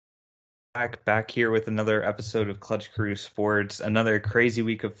back here with another episode of Clutch Crew Sports. Another crazy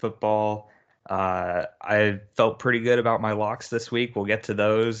week of football. I felt pretty good about my locks this week. We'll get to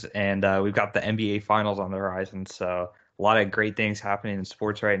those, and we've got the NBA Finals on the horizon. So a lot of great things happening in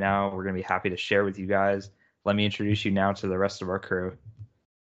sports right now. We're gonna be happy to share with you guys. Let me introduce you now to the rest of our crew.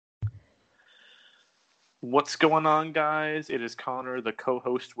 What's going on, guys? It is Connor, the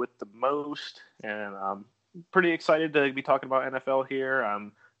co-host with the most, and I'm pretty excited to be talking about NFL here.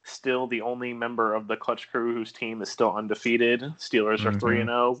 I'm still the only member of the Clutch Crew whose team is still undefeated. Steelers are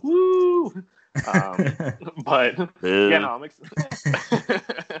 3-0. Woo! But yeah, no, I'm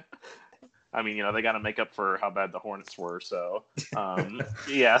excited. I mean, they got to make up for how bad the Hornets were. So,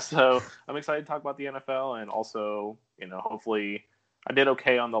 so I'm excited to talk about the NFL and also, hopefully I did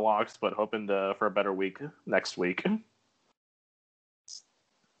okay on the locks, but hoping for a better week next week.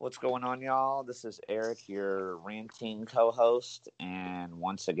 What's going on, y'all? This is Eric, your ranting co-host, and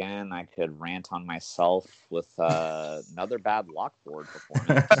once again, I could rant on myself with another bad lockboard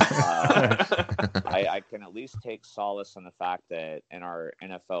performance. I can at least take solace in the fact that in our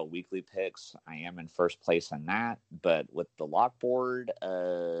NFL weekly picks, I am in first place in that, but with the lockboard,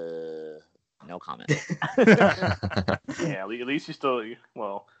 no comment. Yeah, at least you still,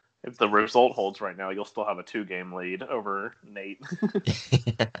 if the result holds right now, you'll still have a 2-game lead over Nate.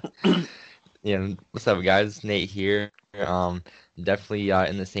 Yeah, what's up, guys? Nate here. Definitely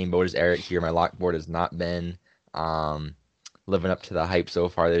in the same boat as Eric here. My lockboard has not been living up to the hype so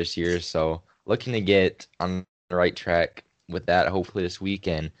far this year, so looking to get on the right track with that hopefully this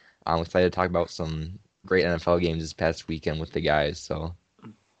weekend. I'm excited to talk about some great NFL games this past weekend with the guys. So.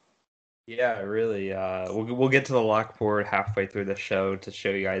 Yeah, really. We'll get to the lockboard halfway through the show to show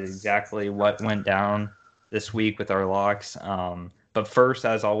you guys exactly what went down this week with our locks. But first,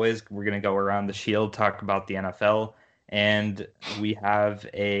 as always, we're going to go around the shield, talk about the NFL, and we have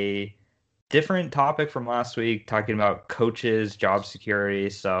a different topic from last week, talking about coaches, job security.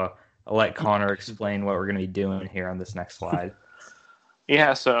 So I'll let Connor explain what we're going to be doing here on this next slide.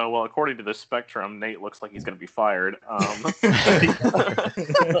 Yeah, so, according to the Spectrum, Nate looks like he's going to be fired.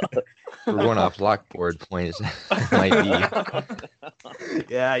 We're going off lockboard points. Might be.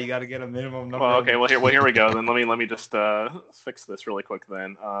 Yeah, you got to get a minimum number. Well, okay, here we go. Then let me just fix this really quick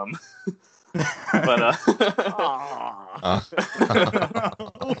then.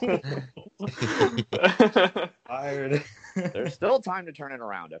 Fired. There's still time to turn it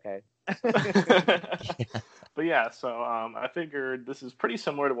around, okay? But yeah, so I figured this is pretty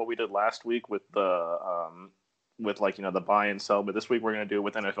similar to what we did last week with the the buy and sell. But this week we're going to do it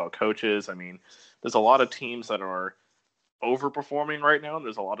with NFL coaches. I mean, there's a lot of teams that are overperforming right now, and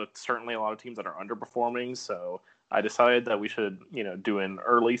there's certainly a lot of teams that are underperforming. So I decided that we should do an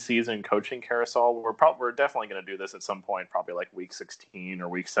early season coaching carousel. We're definitely going to do this at some point, probably like week 16 or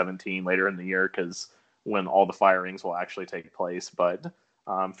week 17 later in the year, because when all the firings will actually take place. But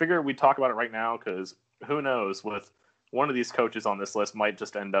figure we'd talk about it right now, because who knows, with one of these coaches on this list might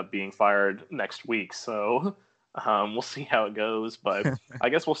just end up being fired next week. So we'll see how it goes. But I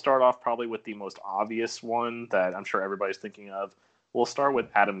guess we'll start off probably with the most obvious one that I'm sure everybody's thinking of. We'll start with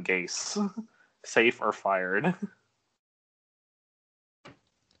Adam Gase. Safe or fired? I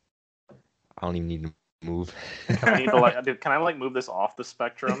don't even need to move. Can I move this off the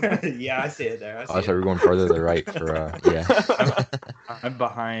spectrum? Yeah, I see it there. I thought we're going further to the right for yeah. I'm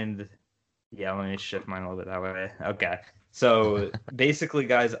behind. Yeah, let me shift mine a little bit that way. Okay. So basically,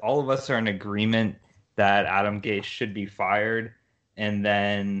 guys, all of us are in agreement that Adam Gase should be fired. And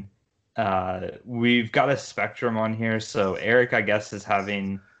then we've got a spectrum on here. So Eric, I guess, is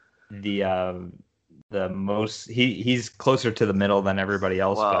having the most. He's closer to the middle than everybody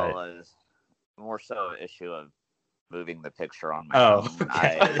else. Well, more so an issue of moving the picture on my phone.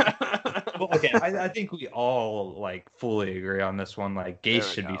 Okay. I think we all fully agree on this one.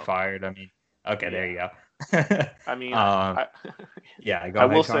 Gase should be fired. I mean, okay, there you go. I mean, yeah. Go I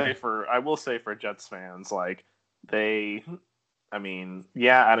ahead, will say for Jets fans, Adam Gase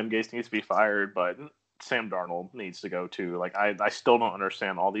needs to be fired, but Sam Darnold needs to go too. I still don't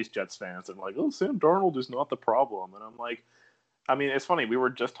understand all these Jets fans and Sam Darnold is not the problem, and I'm like. I mean, it's funny. We were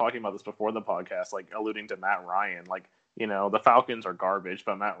just talking about this before the podcast, alluding to Matt Ryan. The Falcons are garbage,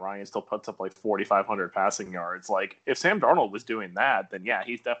 but Matt Ryan still puts up 4,500 passing yards. If Sam Darnold was doing that, then yeah,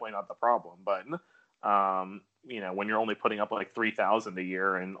 he's definitely not the problem. But, when you're only putting up 3,000 a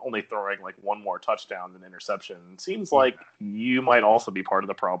year and only throwing one more touchdown than interception, it seems like you might also be part of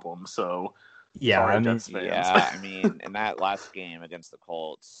the problem. So, yeah, I mean, in that last game against the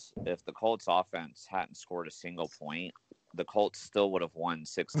Colts, if the Colts offense hadn't scored a single point, the Colts still would have won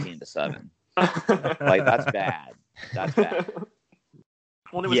 16-7. That's bad. That's bad.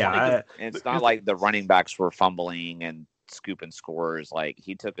 Well, it was funny 'cause And it's not like the running backs were fumbling and scooping scores. Like,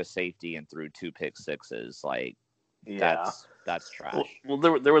 he took a safety and threw 2 pick sixes. Like, that's trash. Well,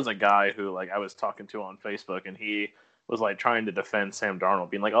 there was a guy who like I was talking to on Facebook, and he was like trying to defend Sam Darnold,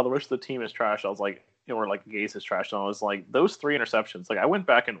 being like, "Oh, the rest of the team is trash." I was like, or like Gase is trash. And I was like, those 3 interceptions. Like, I went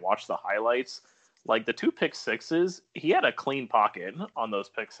back and watched the highlights. Like, the 2 pick sixes, he had a clean pocket on those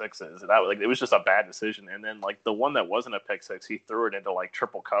pick sixes. That like it was just a bad decision. And then like the one that wasn't a pick six, he threw it into like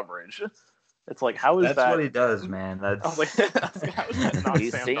triple coverage. It's like, how is That's that? what he does, man. I was like, how is that not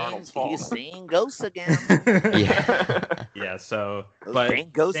Sam Darnold's fault? He's seeing ghosts again. Yeah. So, Those but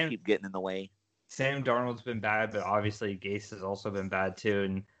dang ghosts keep getting in the way. Sam Darnold's been bad, but obviously Gase has also been bad too.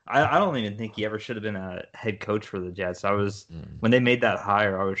 And I don't even think he ever should have been a head coach for the Jets. When they made that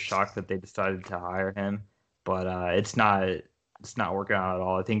hire, I was shocked that they decided to hire him. But it's not working out at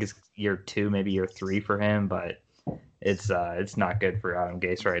all. I think it's year 2, maybe year 3 for him, but it's not good for Adam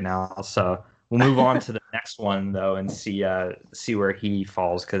Gase right now. So we'll move on to the next one though, and see where he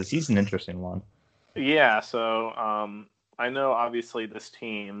falls, because he's an interesting one. Yeah. So I know obviously this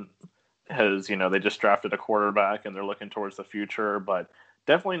team has, they just drafted a quarterback and they're looking towards the future, but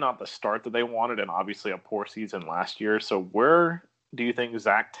definitely not the start that they wanted, and obviously a poor season last year. So where do you think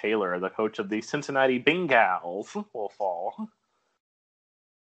Zach Taylor, the coach of the Cincinnati Bengals, will fall?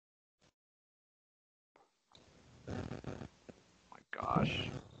 Oh my gosh.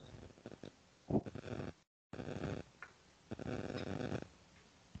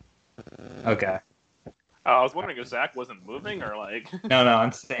 Okay. I was wondering if Zach wasn't moving or like. No,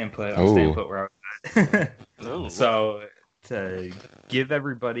 I'm staying put. I'm staying put where I was at. Ooh. So to give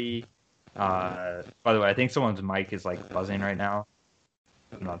everybody, by the way, I think someone's mic is like buzzing right now.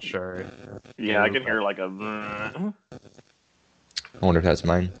 I'm not sure. Yeah, I can hear like a. I wonder if that's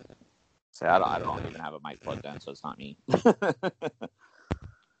mine. See, I don't even have a mic plugged in, so it's not me. Let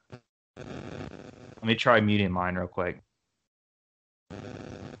me try muting mine real quick.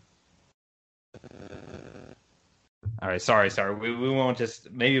 All right, sorry. We won't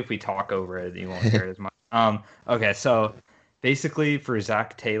just, maybe if we talk over it, you won't hear it as much. Okay, so basically for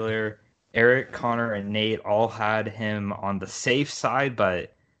Zach Taylor, Eric, Connor, and Nate all had him on the safe side,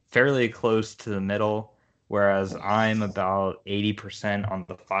 but fairly close to the middle, whereas I'm about 80% on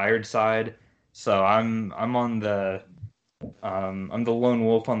the fired side. So I'm on the I'm the lone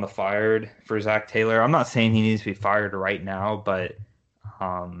wolf on the fired for Zach Taylor. I'm not saying he needs to be fired right now, but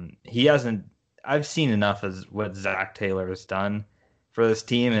he hasn't. I've seen enough of what Zach Taylor has done for this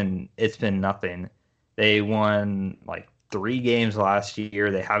team, and it's been nothing. They won like 3 games last year.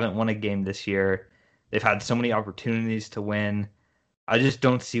 They haven't won a game this year. They've had so many opportunities to win. I just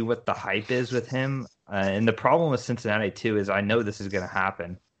don't see what the hype is with him. And the problem with Cincinnati too is I know this is going to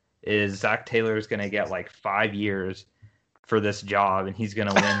happen. Is Zach Taylor is going to get like 5 years for this job, and he's going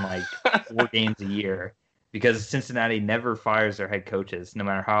to win like 4 games a year, because Cincinnati never fires their head coaches, no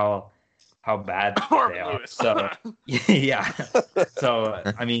matter how bad they are. So yeah. So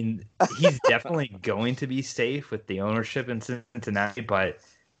I mean, he's definitely going to be safe with the ownership in Cincinnati, but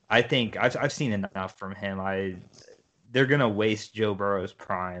I think I've seen enough from him. They're going to waste Joe Burrow's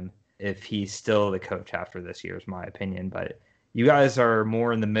prime if he's still the coach after this year, is my opinion. But you guys are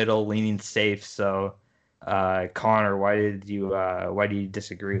more in the middle, leaning safe. So, Connor, why do you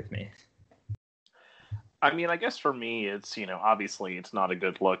disagree with me? I mean, I guess for me, it's, obviously it's not a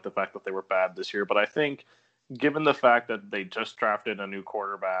good look, the fact that they were bad this year. But I think given the fact that they just drafted a new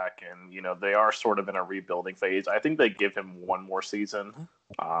quarterback and, they are sort of in a rebuilding phase, I think they give him one more season.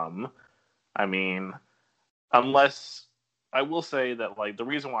 I mean, unless I will say that, like, the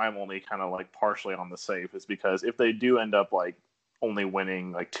reason why I'm only kind of like partially on the safe is because if they do end up like only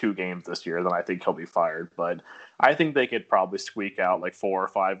winning like 2 games this year, then I think he'll be fired. But I think they could probably squeak out like 4 or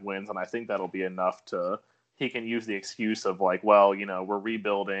 5 wins, and I think that'll be enough he can use the excuse of like, well, we're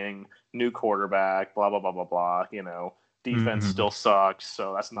rebuilding, new quarterback, blah blah blah blah blah. Defense still sucks,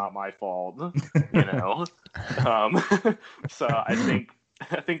 so that's not my fault. So I think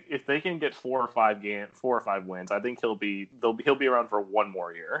if they can get 4 or 5 wins, I think he'll be around for 1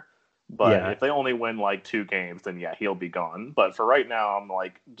 more year. But if they only win like 2 games, then yeah, he'll be gone. But for right now, I'm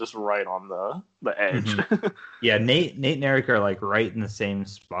like just right on the edge. Yeah, Nate and Eric are like right in the same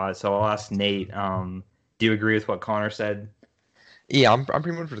spot. So I'll ask Nate. Do you agree with what Connor said? Yeah, I'm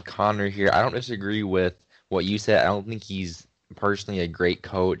pretty much with Connor here. I don't disagree with what you said. I don't think he's personally a great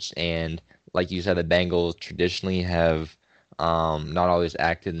coach, and like you said, the Bengals traditionally have not always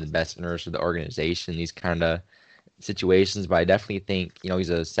acted in the best interest of the organization, these kind of situations. But I definitely think, he's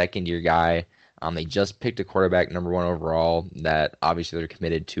a second-year guy. They just picked a quarterback number 1 overall that obviously they're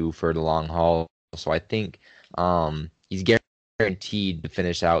committed to for the long haul. So I think he's guaranteed to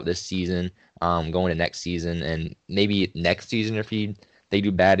finish out this season, going to next season, and maybe next season if they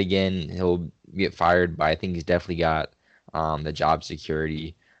do bad again, he'll get fired. But I think he's definitely got the job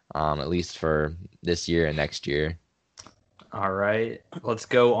security, at least for this year and next year. All right, let's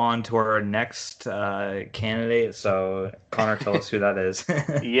go on to our next candidate. So, Connor, tell us who that is.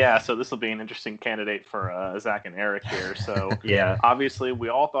 Yeah, so this will be an interesting candidate for Zach and Eric here. So, yeah, obviously, we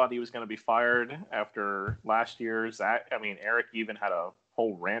all thought he was going to be fired after last year. Eric even had a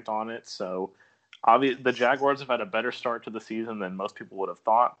whole rant on it. So, the Jaguars have had a better start to the season than most people would have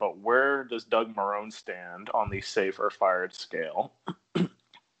thought. But where does Doug Marrone stand on the safe or fired scale?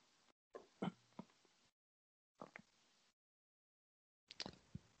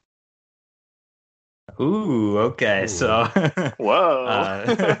 Ooh, okay. Ooh. So,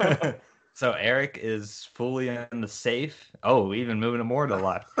 whoa. So Eric is fully in the safe. Oh, even moving to more to the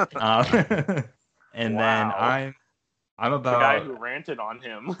left. And wow. Then I'm about the guy who ranted on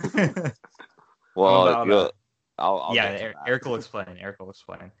him. Well, I'll Eric will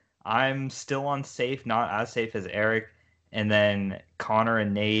explain. I'm still on safe, not as safe as Eric. And then Connor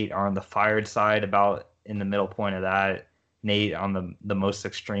and Nate are on the fired side, about in the middle point of that. Nate on the most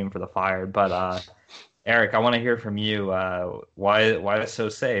extreme for the fired. But Eric, I want to hear from you. Why it's so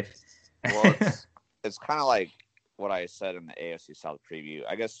safe? Well, it's kind of like what I said in the AFC South preview.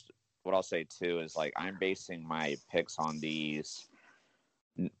 I guess what I'll say too is like I'm basing my picks on these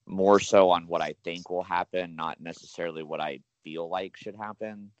more so on what I think will happen, not necessarily what I feel like should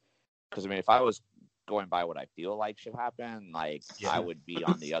happen. Because I mean, if I was going by what I feel like should happen, I would be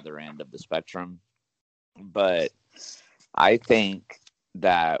on the other end of the spectrum. But I think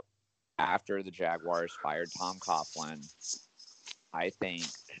that after the Jaguars fired Tom Coughlin, I think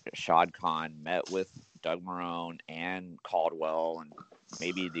Shad Khan met with Doug Marrone and Caldwell and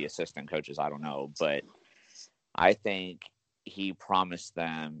maybe the assistant coaches, I don't know. But I think he promised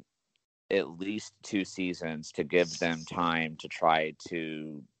them at least 2 seasons to give them time to try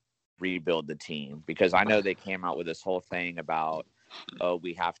to rebuild the team. Because I know they came out with this whole thing about, oh,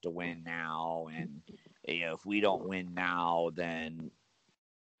 we have to win now. And, if we don't win now, then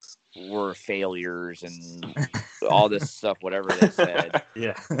we're failures and all this stuff, whatever they said.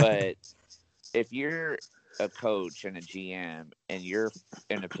 Yeah. But if you're a coach and a GM and you're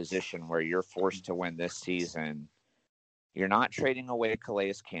in a position where you're forced to win this season, you're not trading away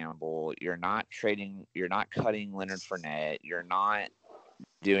Calais Campbell. You're not cutting Leonard Fournette. You're not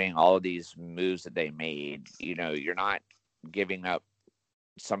doing all of these moves that they made. You're not giving up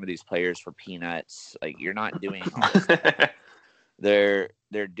some of these players for peanuts. Like, you're not doing all this stuff. They're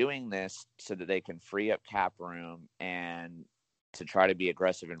doing this so that they can free up cap room and to try to be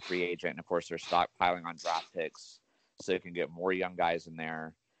aggressive in free agent. And of course, they're stockpiling on draft picks so they can get more young guys in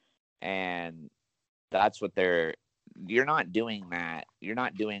there. And that's what you're not doing that. You're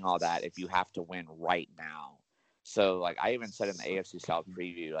not doing all that if you have to win right now. So, I even said in the AFC South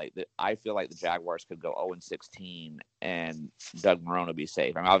preview, I feel like the Jaguars could go 0-16 and Doug Marrone would be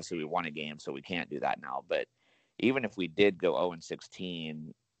safe. I mean, obviously we won a game, so we can't do that now. But even if we did go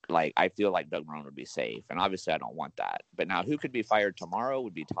 0-16, I feel like Doug Marrone would be safe. And obviously I don't want that. But now who could be fired tomorrow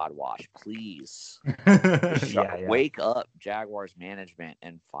would be Todd Wash. Please. Wake up, Jaguars management,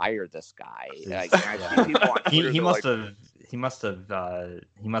 and fire this guy. I see people on Twitter, he must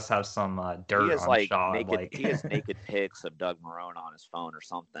have some dirt he has, on Shaw. He has naked pics of Doug Marrone on his phone or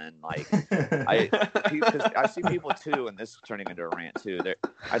something. I see people too, and this is turning into a rant too.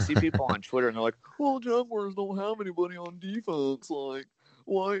 I see people on Twitter and they're like, well, Jaguars don't have anybody on defense.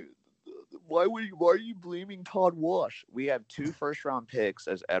 Why are you blaming Todd Wash? We have 2 first-round picks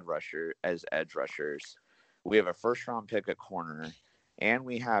as edge rushers. We have a first-round pick at corner, and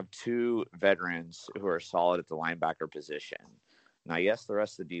we have 2 veterans who are solid at the linebacker position. Now, yes, the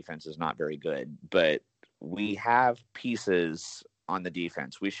rest of the defense is not very good, but we have pieces on the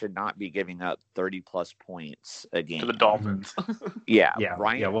defense. We should not be giving up 30-plus points a game. To the Dolphins. Yeah.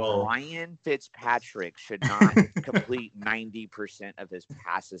 Ryan Fitzpatrick should not complete 90% of his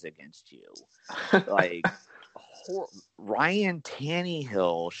passes against you. Ryan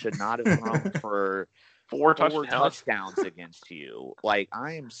Tannehill should not have thrown for 4 touchdowns against you. I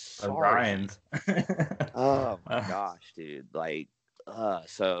am sorry. Oh, my gosh, dude.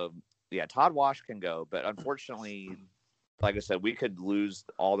 So, yeah, Todd Wash can go, but unfortunately, like I said, we could lose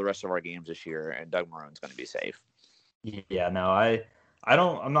all the rest of our games this year, and Doug Marrone's going to be safe. Yeah, no,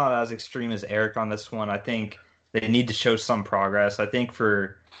 I'm not as extreme as Eric on this one. I think they need to show some progress. I think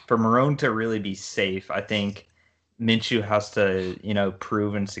for Marrone to really be safe, I think Minshew has to,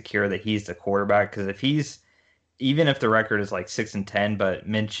 prove and secure that he's the quarterback. Because even if the record is 6-10, but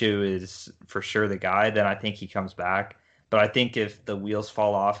Minshew is for sure the guy, then I think he comes back. But I think if the wheels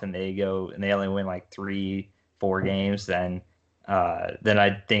fall off and they only win like 3-4 games, then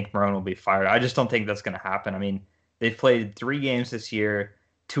I think Marrone will be fired. I just don't think that's going to happen. I mean, they've played 3 games this year.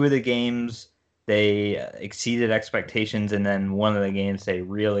 2 of the games they exceeded expectations, and then one of the games they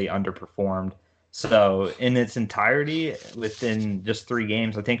really underperformed. So in its entirety, within just 3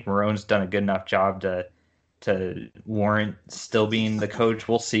 games, I think Marrone's done a good enough job to warrant still being the coach.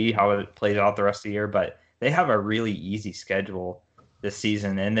 We'll see how it plays out the rest of the year, but they have a really easy schedule this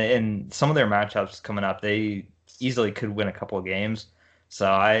season, and some of their matchups coming up, they easily could win a couple of games. So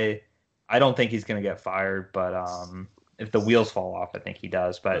I don't think he's going to get fired, but if the wheels fall off, I think he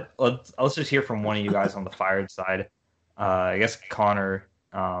does. But let's just hear from one of you guys on the fired side. I guess Connor,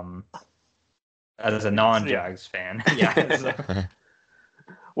 as a non-Jags fan. Yeah. So.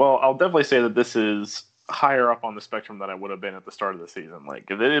 Well, I'll definitely say that this is higher up on the spectrum than I would have been at the start of the season.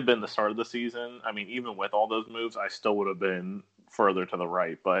 Like, if it had been the start of the season, I mean, even with all those moves, I still would have been further to the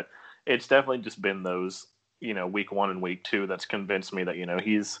right. But it's definitely just been those, week 1 and week 2 that's convinced me that,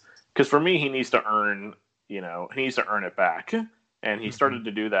 because for me, he needs to earn it back. And he started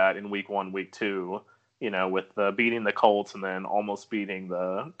to do that in week 1, week 2, with beating the Colts and then almost beating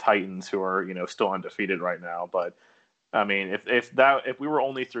the Titans, who are, still undefeated right now. But I mean, if we were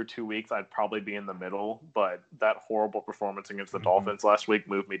only through 2 weeks, I'd probably be in the middle. But that horrible performance against the Dolphins last week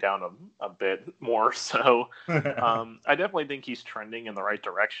moved me down a bit more. So I definitely think he's trending in the right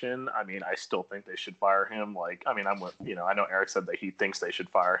direction. I mean, I still think they should fire him. I know Eric said that he thinks they should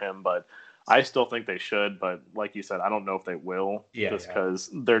fire him, but I still think they should. But like you said, I don't know if they will, because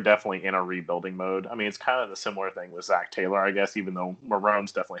they're definitely in a rebuilding mode. I mean, it's kind of the similar thing with Zach Taylor, I guess, even though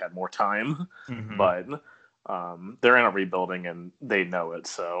Marrone's definitely had more time. But they're in a rebuilding and they know it,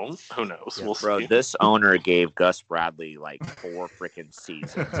 so who knows? Yeah, we'll bro, see. This owner gave Gus Bradley like 4 freaking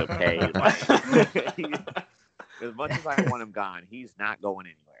seasons, okay? As much as I want him gone, he's not going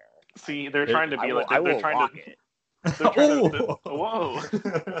anywhere. See, they're trying to be like they're trying to whoa.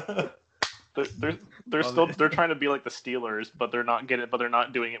 They're trying to be like the Steelers, but they're not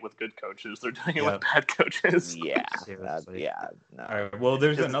doing it with good coaches. They're doing it with bad coaches. Yeah, no. All right. Well,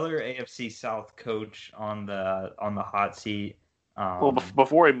 there's another AFC South coach on the hot seat. Well,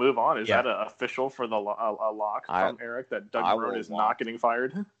 before we move on, is that official for the lock from Eric that Doug Marrone is not getting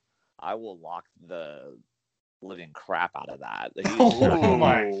fired? I will lock the living crap out of that.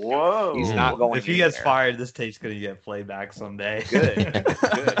 Whoa! He's not going. If he gets fired, this tape's gonna get played back someday. Good.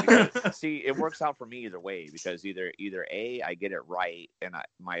 Because, see, it works out for me either way, because either A, I get it right and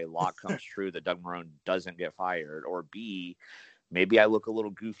my lock comes true that Doug Marrone doesn't get fired, or B, maybe I look a little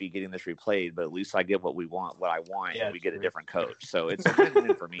goofy getting this replayed, but at least I get what I want, and we get a different coach. So it's a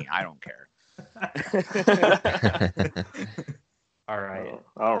win-win for me. I don't care. All right.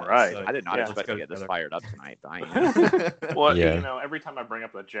 So, I did not expect to get this fired up tonight. But I am. Well, every time I bring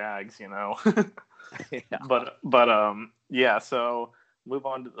up the Jags, But so move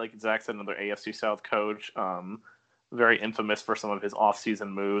on to, like Zach said, another AFC South coach. Very infamous for some of his off-season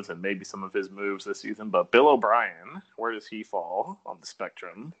moves and maybe some of his moves this season. But Bill O'Brien, where does he fall on the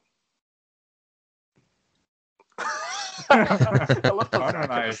spectrum? I love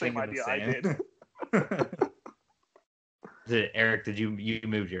the same idea I did. Eric, did you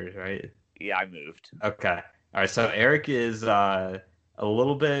moved yours, right? Yeah, I moved. Okay. All right. So Eric is a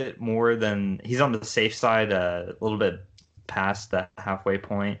little bit more than, he's on the safe side, a little bit past the halfway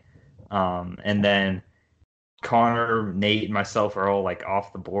point. And then Connor, Nate, and myself are all like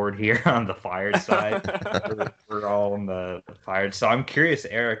off the board here on the fired side. we're all on the fired. So I'm curious,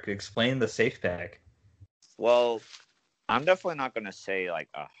 Eric, explain the safe pick. Well, I'm definitely not going to say like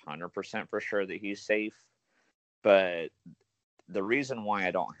 100% for sure that he's safe. But the reason why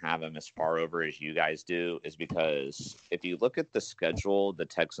I don't have him as far over as you guys do is because if you look at the schedule the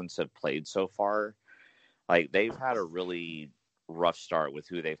Texans have played so far, like they've had a really rough start with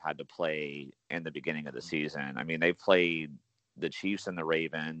who they've had to play in the beginning of the season. I mean, they've played the Chiefs and the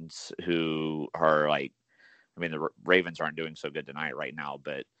Ravens, who are the Ravens aren't doing so good tonight right now,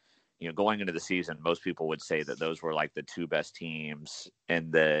 but going into the season, most people would say that those were like the 2 best teams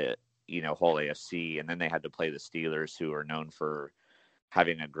in the whole AFC, and then they had to play the Steelers, who are known for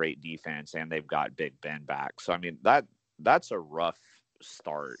having a great defense, and they've got Big Ben back. So I mean that's a rough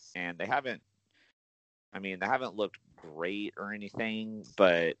start, and they haven't looked great or anything,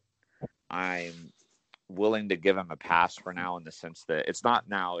 but I'm willing to give them a pass for now, in the sense that it's not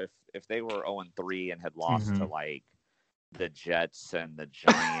now. If they were 0-3 and had lost to like the Jets and the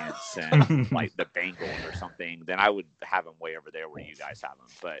Giants and like the Bengals or something, then I would have them way over there where you guys have them.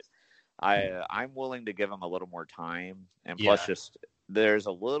 But I'm willing to give them a little more time, and plus just there's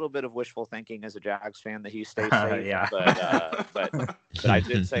a little bit of wishful thinking as a Jags fan that he stays safe. Yeah. But I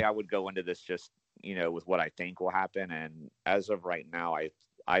did say I would go into this just, with what I think will happen. And as of right now,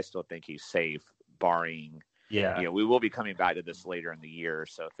 I still think he's safe, barring, we will be coming back to this later in the year.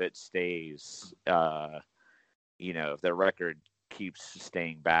 So if it stays, if the record keeps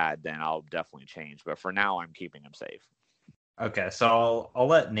staying bad, then I'll definitely change. But for now, I'm keeping him safe. Okay, so I'll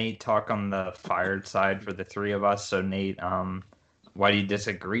let Nate talk on the fired side for the three of us. So Nate, why do you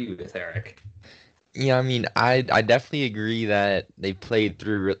disagree with Eric? Yeah, I mean, I definitely agree that they played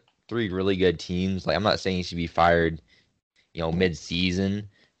through three really good teams. Like, I'm not saying he should be fired, mid-season,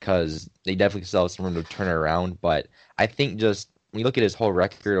 because they definitely still have some room to turn it around. But I think just when you look at his whole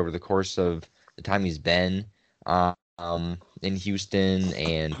record over the course of the time he's been in Houston,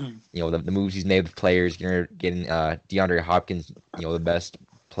 and the moves he's made with players, getting DeAndre Hopkins, the best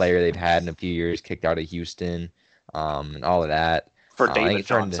player they've had in a few years, kicked out of Houston, and all of that. For David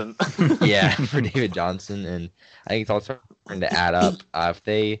Johnson. For David Johnson. And I think it's all starting to add up. If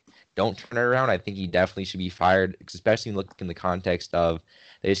they don't turn it around, I think he definitely should be fired, especially looking in the context of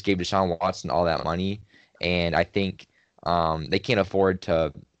they just gave Deshaun Watson all that money. And I think they can't afford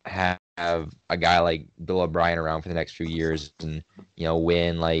to have a guy like Bill O'Brien around for the next few years and,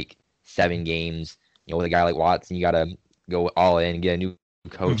 win like 7 games. With a guy like Watson, you got to go all in and get a new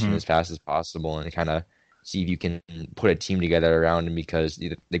coach in as fast as possible and kind of see if you can put a team together around him, because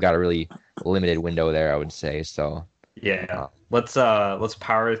they got a really limited window there, I would say. So yeah, let's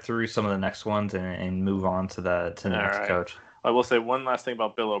power through some of the next ones and move on to the next coach. I will say one last thing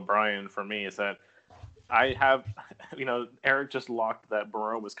about Bill O'Brien for me is that I have, Eric just locked that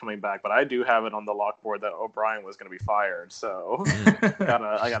Burrow was coming back, but I do have it on the lock board that O'Brien was going to be fired. So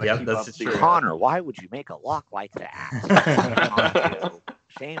I gotta keep up the Connor, why would you make a lock like that?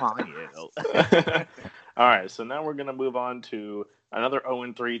 Shame on you. All right, so now we're going to move on to another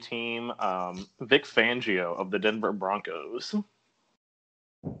 0-3 team, Vic Fangio of the Denver Broncos.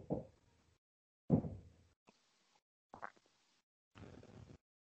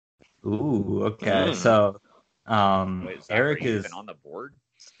 Ooh, okay. So, Wait, Eric is even on the board.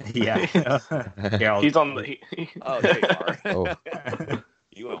 Yeah, he's on the. Oh, there you are.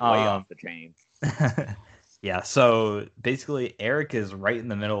 You went way off the chain. Yeah. So basically, Eric is right in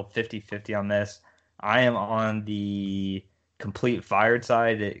the middle, 50-50 on this. I am on the complete fired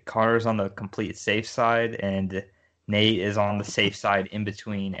side. Connor's on the complete safe side, and Nate is on the safe side in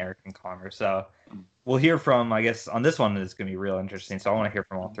between Eric and Connor. So we'll hear from, I guess, on this one is going to be real interesting. So I want to hear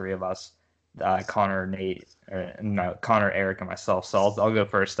from all three of us, Connor, Nate, Connor, Eric, and myself. So I'll go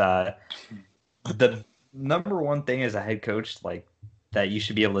first. The number one thing as a head coach, like, that you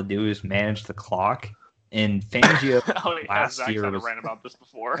should be able to do is manage the clock. And Fangio last year was ran about this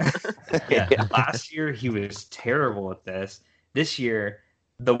before. Last year he was terrible at this. This year,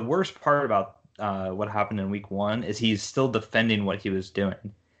 the worst part about what happened in week 1 is he's still defending what he was doing.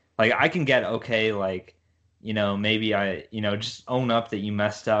 Like, I can get, okay, like, maybe I, just own up that you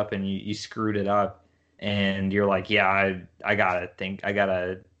messed up and you screwed it up, and you're like, yeah, I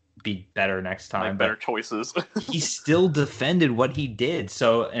gotta be better next time. Like better choices. He still defended what he did.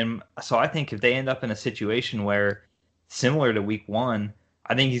 So I think if they end up in a situation where, similar to week 1,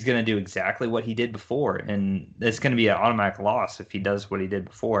 I think he's going to do exactly what he did before, and it's going to be an automatic loss if he does what he did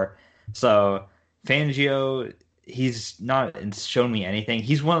before. So Fangio, he's not shown me anything.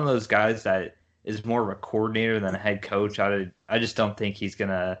 He's one of those guys that is more of a coordinator than a head coach. I just don't think he's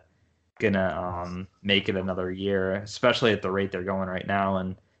gonna make it another year, especially at the rate they're going right now.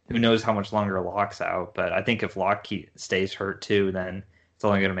 And who knows how much longer Locke's out. But I think if Locke stays hurt too, then it's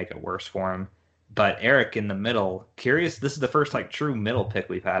only going to make it worse for him. But Eric in the middle, curious, this is the first true middle pick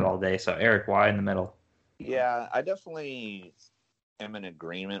we've had all day. So Eric, why in the middle? Yeah, I definitely am in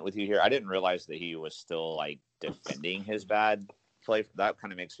agreement with you here. I didn't realize that he was still defending his bad play. That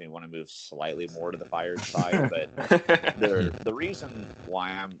kind of makes me want to move slightly more to the fired side. But the reason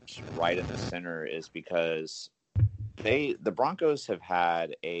why I'm right in the center is because the Broncos have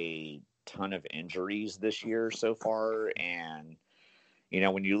had a ton of injuries this year so far, and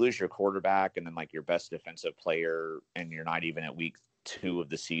when you lose your quarterback and then your best defensive player, and you're not even at week 2 of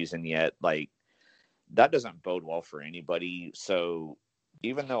the season yet, that doesn't bode well for anybody. So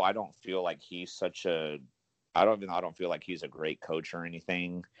even though I don't feel like he's I don't feel like he's a great coach or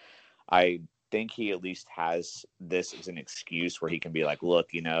anything, I think he at least has this as an excuse where he can be like,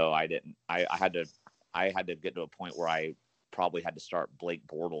 look, I had to get to a point where I probably had to start Blake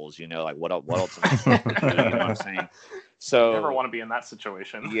Bortles, what else am I supposed to do? You know what I'm saying? So you never want to be in that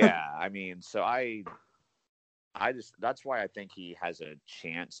situation. Yeah, I mean, so I That's why I think he has a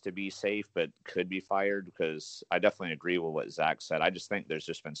chance to be safe, but could be fired, because I definitely agree with what Zach said. I just think there's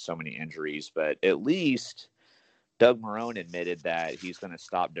just been so many injuries, but at least Doug Marrone admitted that he's going to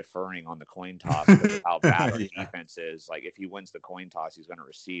stop deferring on the coin toss because of how bad our defense is. Like, if he wins the coin toss, he's going to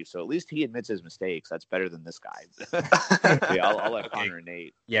receive. So at least he admits his mistakes. That's better than this guy. Yeah, I'll let Connor and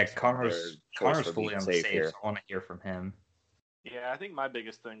Nate. Yeah, Connor's fully on the safe, so I want to hear from him. Yeah, I think my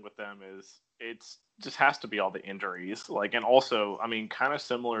biggest thing with them is it's just has to be all the injuries. Like, and also, I mean, kind of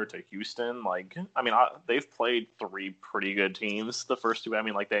similar to Houston. Like, I mean, they've played 3 pretty good teams the first 2. I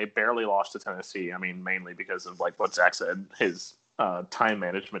mean, like, they barely lost to Tennessee. I mean, mainly because of, like, what Zach said, his time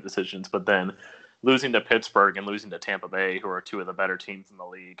management decisions. But then losing to Pittsburgh and losing to Tampa Bay, who are 2 of the better teams in the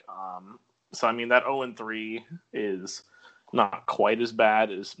league. So, I mean, that 0-3 is not quite as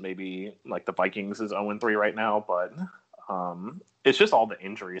bad as maybe, like, the Vikings is 0-3 right now, but it's just all the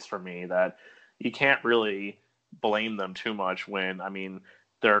injuries for me that you can't really blame them too much when, I mean,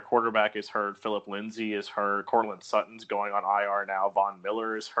 their quarterback is hurt, Philip Lindsay is hurt, Cortland Sutton's going on IR now, Von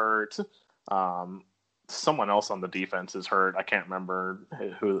Miller is hurt, someone else on the defense is hurt. I can't remember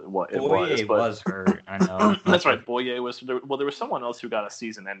what it was. But was hurt, I know. That's right, Boye was. Well, there was someone else who got a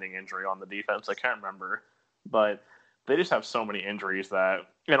season-ending injury on the defense. I can't remember, but they just have so many injuries that,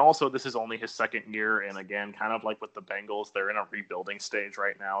 and also this is only his second year, and again, kind of like with the Bengals, they're in a rebuilding stage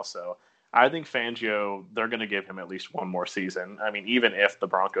right now. So I think Fangio, they're going to give him at least one more season. I mean, even if the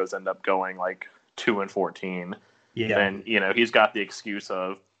Broncos end up going like 2-14, then he's got the excuse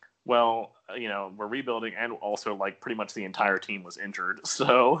of, well, we're rebuilding, and also like pretty much the entire team was injured,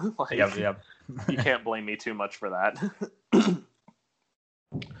 so like, you can't blame me too much for that.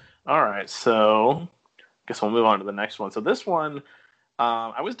 All right, so guess we'll move on to the next one. So this one,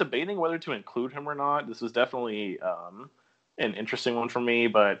 I was debating whether to include him or not. This was definitely an interesting one for me,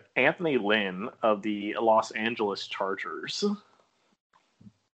 but Anthony Lynn of the Los Angeles Chargers.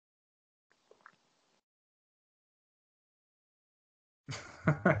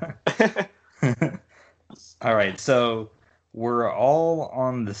 All right, so we're all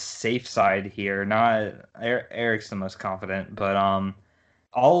on the safe side here. Not Eric's the most confident, but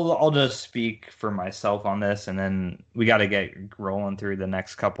I'll just speak for myself on this, and then we got to get rolling through the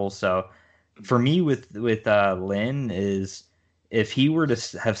next couple. So for me with Lynn is, if he were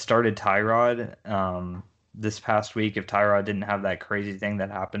to have started Tyrod this past week, if Tyrod didn't have that crazy thing that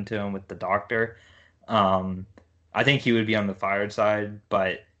happened to him with the doctor, I think he would be on the fired side.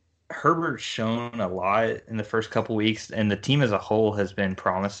 But Herbert's shown a lot in the first couple weeks, and the team as a whole has been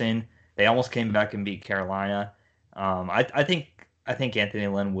promising. They almost came back and beat Carolina. I think Anthony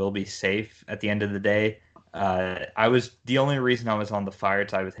Lynn will be safe at the end of the day. The only reason I was on the fired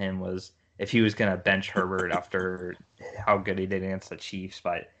side with him was if he was going to bench Herbert after how good he did against the Chiefs,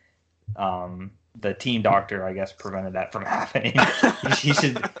 but the team doctor, I guess, prevented that from happening. You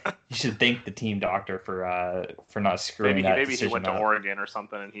should thank the team doctor for not screwing that maybe decision he went up. to Oregon or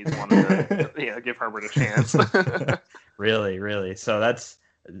something, and he's wanted to give Herbert a chance. Really. So that's,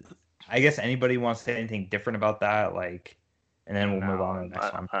 I guess, anybody wants to say anything different about that, like. And then we'll move on to the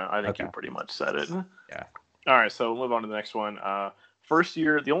next one. I think you pretty much said it. Yeah. All right, so we'll move on to the next one.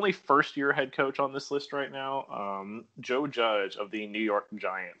 The only first-year head coach on this list right now, Joe Judge of the New York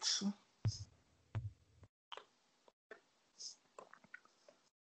Giants.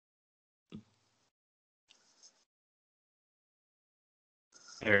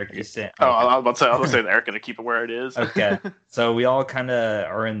 Eric, you say? Oh, I was about to say that Eric going to keep it where it is. Okay. So we all kind of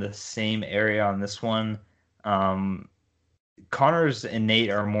are in the same area on this one. Connors and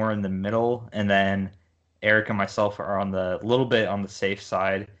Nate are more in the middle, and then Eric and myself are on the little bit on the safe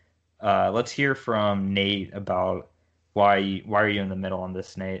side. Let's hear from Nate about why are you in the middle on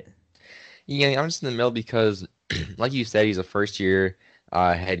this, Nate? Yeah, I'm just in the middle because, like you said, he's a first-year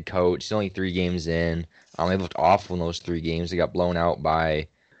head coach. He's only 3 games in. They looked awful in those 3 games. They got blown out by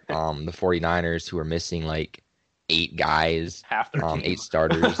the 49ers, who were missing like 8 guys, half their team. 8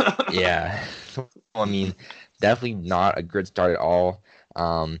 starters. Yeah, I mean, definitely not a good start at all.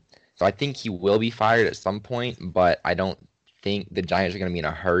 So I think he will be fired at some point, but I don't think the Giants are going to be in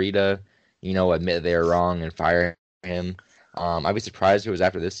a hurry to, admit they were wrong and fire him. I'd be surprised if it was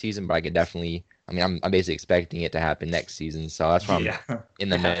after this season, but I could definitely. I mean, I'm basically expecting it to happen next season, so that's why I'm in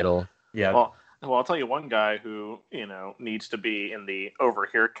the middle. Yeah. Well, I'll tell you one guy who needs to be in the over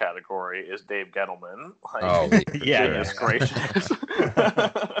here category is Dave Gettleman. Goodness gracious.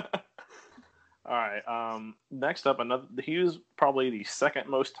 All right. Next up, he was probably the second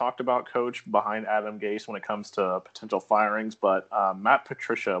most talked about coach behind Adam Gase when it comes to potential firings, but Matt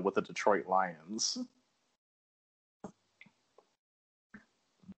Patricia with the Detroit Lions.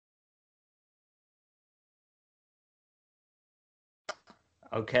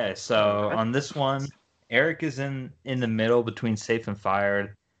 Okay, so Okay. on this one, Eric is in the middle between safe and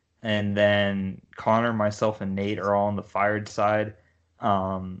fired, and then Connor, myself, and Nate are all on the fired side.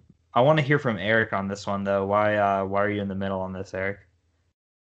 Um, I want to hear from Eric on this one though. Why are you in the middle on this, Eric?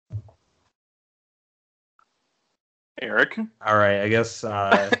 Eric? All right, I guess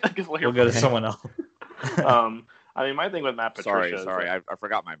I guess we'll hear we'll go to from someone else. I mean, my thing with Matt Sorry, Patricia. I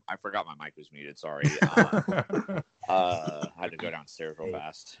forgot my mic was muted. Sorry. I had to go downstairs real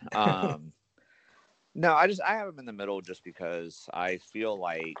fast. No, I have him in the middle just because I feel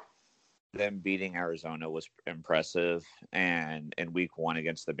like them beating Arizona was impressive, and in week 1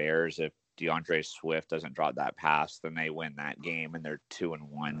 against the Bears, if DeAndre Swift doesn't drop that pass, then they win that game and they're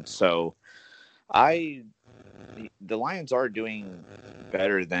 2-1. So the Lions are doing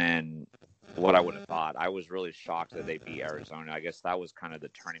better than what I would have thought. I was really shocked that they beat Arizona. I guess that was kind of the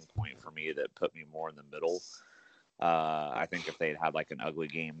turning point for me that put me more in the middle. I think if they'd had like an ugly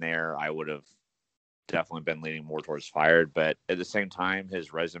game there, I would have definitely been leaning more towards fired. But at the same time,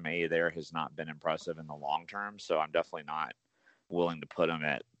 his resume there has not been impressive in the long term. So I'm definitely not willing to put him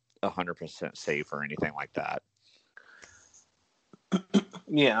at 100% safe or anything like that.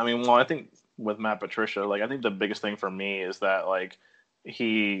 Yeah, I mean, well, I think with Matt Patricia, like, I think the biggest thing for me is that, like,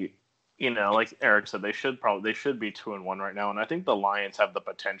 he, like Eric said, they should be 2-1 right now, and I think the Lions have the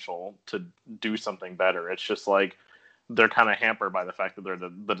potential to do something better. It's just like they're kind of hampered by the fact that they're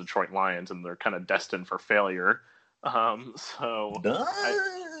the Detroit Lions and they're kind of destined for failure. Sorry,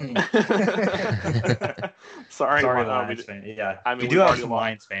 Lions fan. Yeah, I mean, we do have some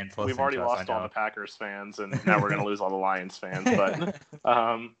Lions fans. We've already lost all the Packers fans, and now we're going to lose all the Lions fans. But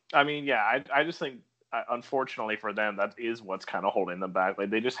I mean, yeah, I just think, unfortunately for them, that is what's kind of holding them back. Like,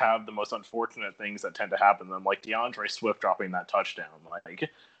 they just have the most unfortunate things that tend to happen to them, like DeAndre Swift dropping that touchdown. Like,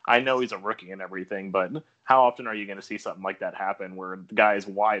 I know he's a rookie and everything, but how often are you going to see something like that happen where the guy is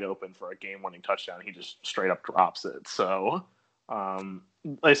wide open for a game-winning touchdown and he just straight up drops it? So,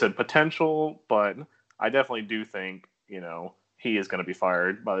 like I said, potential, but I definitely do think, he is going to be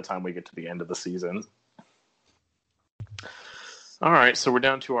fired by the time we get to the end of the season. All right, so we're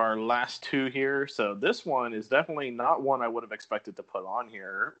down to our last two here. So this one is definitely not one I would have expected to put on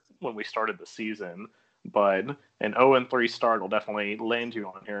here when we started the season, but an 0-3 start will definitely land you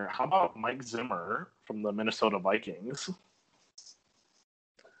on here. How about Mike Zimmer from the Minnesota Vikings?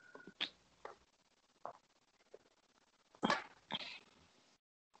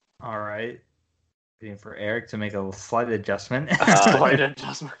 All right. Waiting for Eric to make a slight adjustment.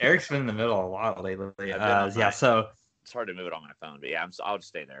 Eric's been in the middle a lot lately. So it's hard to move it on my phone, but yeah, I'll just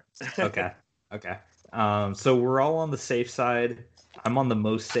stay there. Okay. So we're all on the safe side. I'm on the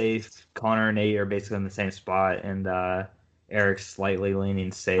most safe. Connor and Nate are basically in the same spot, and Eric's slightly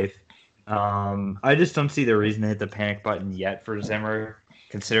leaning safe. I just don't see the reason to hit the panic button yet for Zimmer,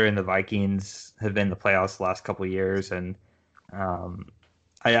 considering the Vikings have been in the playoffs the last couple of years, and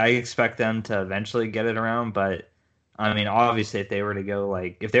I expect them to eventually get it around. But I mean, obviously, if they were to get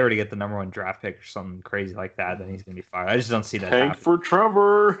the number 1 draft pick or something crazy like that, then he's gonna be fired. I just don't see that. Tank for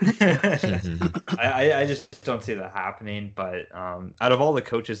Trevor. I just don't see that happening. But out of all the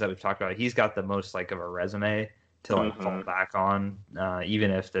coaches that we've talked about, he's got the most of a resume to fall back on,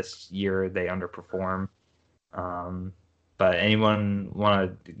 even if this year they underperform. But anyone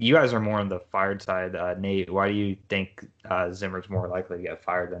want to? You guys are more on the fired side. Nate, why do you think Zimmer's more likely to get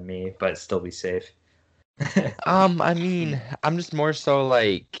fired than me, but still be safe? I mean, I'm just more so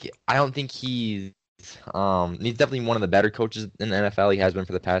like, I don't think he's definitely one of the better coaches in the NFL. He has been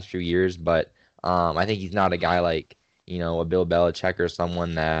for the past few years, but I think he's not a guy like, a Bill Belichick or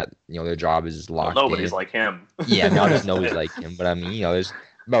someone that, their job is locked in. Nobody's like him. Yeah, no, there's nobody's like him. But I mean, there's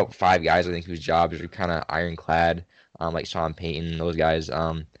about 5 guys I think whose jobs are kind of ironclad, like Sean Payton, those guys.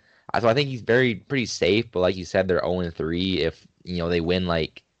 So I think he's pretty safe. But like you said, they're 0-3. If they win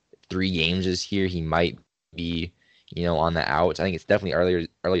like 3 games this year, he might be on the outs. I think it's definitely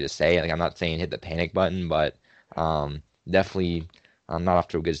early to say. Like, I'm not saying hit the panic button, but definitely not off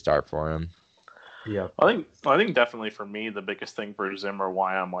to a good start for him. Yeah, I think definitely for me, the biggest thing for Zimmer,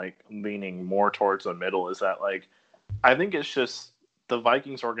 why I'm leaning more towards the middle, is that I think it's just the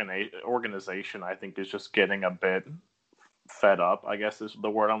Vikings organization. I think is just getting a bit fed up, I guess is the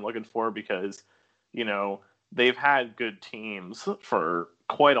word I'm looking for, because they've had good teams for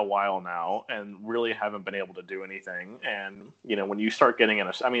quite a while now and really haven't been able to do anything. And when you start getting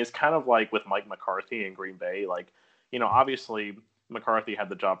it's kind of like with Mike McCarthy in Green Bay. Obviously McCarthy had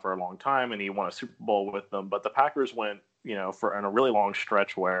the job for a long time and he won a Super Bowl with them, but the Packers went for in a really long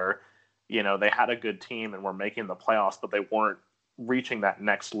stretch where they had a good team and were making the playoffs, but they weren't reaching that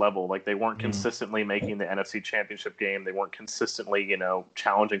next level. Like they weren't consistently making the NFC Championship game. They weren't consistently,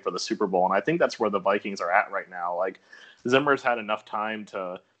 challenging for the Super Bowl. And I think that's where the Vikings are at right now. Like Zimmer's had enough time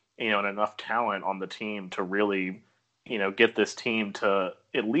to, and enough talent on the team to really, get this team to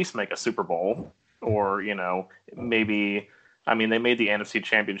at least make a Super Bowl or, maybe, I mean, they made the NFC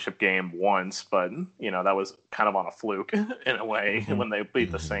Championship game once, but, that was kind of on a fluke in a way when they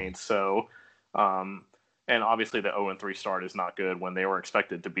beat the Saints. So, and obviously the 0-3 start is not good when they were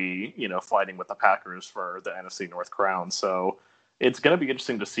expected to be, fighting with the Packers for the NFC North crown. So it's going to be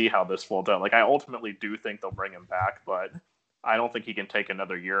interesting to see how this folds out. Like I ultimately do think they'll bring him back, but I don't think he can take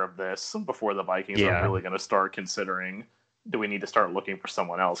another year of this before the Vikings are really going to start considering, do we need to start looking for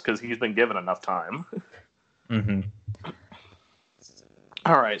someone else? Because he's been given enough time. Mm-hmm.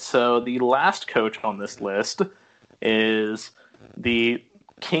 All right, so the last coach on this list is the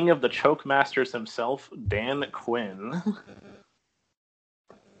king of the choke masters himself, Dan Quinn.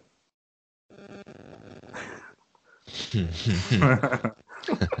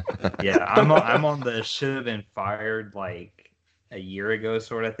 Yeah, I'm on the should have been fired like a year ago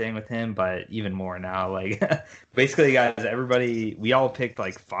sort of thing with him, but even more now. Like basically, guys, everybody, we all picked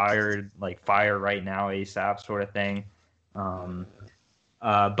like fire right now ASAP sort of thing. But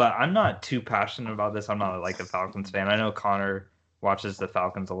I'm not too passionate about this. I'm not like a Falcons fan. I know Connor watches the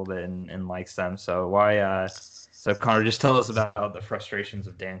Falcons a little bit and likes them. So why? So Connor, just tell us about the frustrations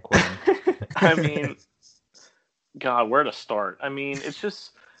of Dan Quinn. I mean, God, where to start? I mean, it's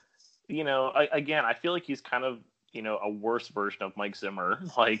just, I feel like he's kind of, a worse version of Mike Zimmer,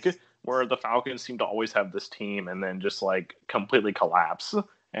 like where the Falcons seem to always have this team and then just like completely collapse.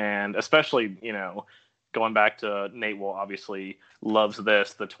 And especially, going back to Nate Will obviously loves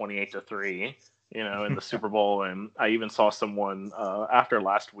this, the 28-3, in the Super Bowl. And I even saw someone after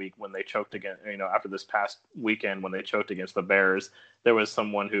last week when they choked against, after this past weekend when they choked against the Bears, there was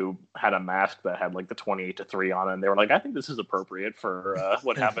someone who had a mask that had like the 28-3 on it. And they were like, I think this is appropriate for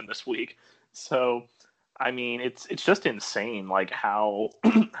what happened this week. So, I mean, it's just insane, like how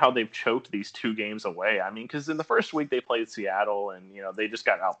they've choked these two games away. I mean, because in the first week they played Seattle, and they just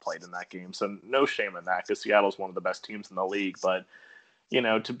got outplayed in that game. So no shame in that, because Seattle's one of the best teams in the league. But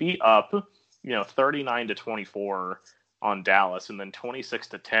to be up, 39-24 on Dallas, and then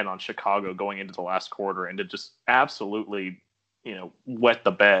 26-10 on Chicago going into the last quarter, and to just absolutely wet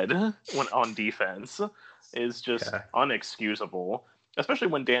the bed when on defense is just unexcusable. Especially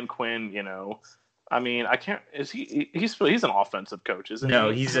when Dan Quinn, I mean, I can't. Is he? He's an offensive coach, isn't he? No,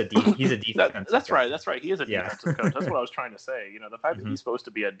 he's a defensive. That's right. That's right. He is a defensive coach. That's what I was trying to say. The fact that he's supposed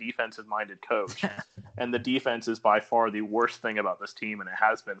to be a defensive-minded coach, and the defense is by far the worst thing about this team, and it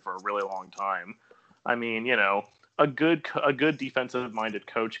has been for a really long time. I mean, a good defensive-minded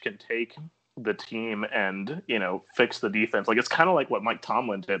coach can take the team and fix the defense. Like it's kind of like what Mike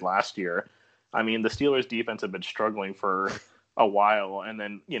Tomlin did last year. I mean, the Steelers' defense had been struggling for a while, and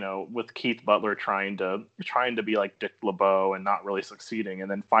then with Keith Butler trying to be like Dick LeBeau and not really succeeding,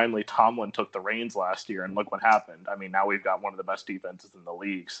 and then finally Tomlin took the reins last year, and look what happened. I mean, now we've got one of the best defenses in the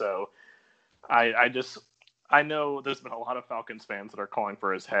league. So I know there's been a lot of Falcons fans that are calling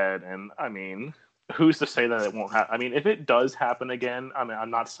for his head, and I mean, who's to say that it won't happen? I mean, if it does happen again, I mean, I'm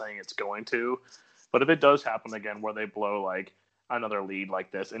not saying it's going to, but if it does happen again where they blow like another lead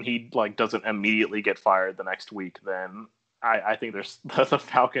like this and he like doesn't immediately get fired the next week, then I think there's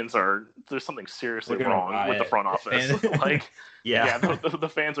something seriously wrong with the front office. Like,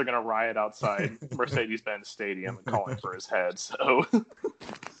 the fans are going to riot outside Mercedes-Benz Stadium and calling for his head. So,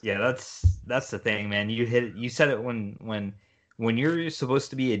 yeah, that's the thing, man. You said it when you're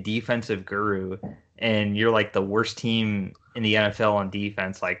supposed to be a defensive guru and you're like the worst team in the NFL on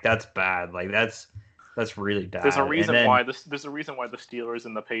defense. Like that's bad. Like that's really bad. There's a reason why the Steelers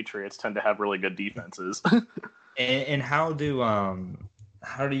and the Patriots tend to have really good defenses. And how do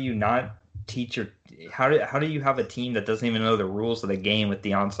you not teach how do you have a team that doesn't even know the rules of the game with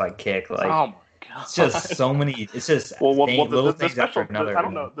the onside kick? Like, oh my god, it's just so many. It's just little things after another. I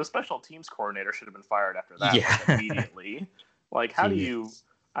don't know. The special teams coordinator should have been fired after that like, immediately. Like, how do you?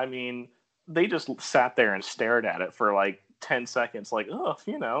 I mean, they just sat there and stared at it for like 10 seconds. Like, oh,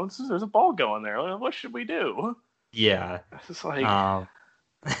 there's a ball going there. What should we do? Yeah, it's just like.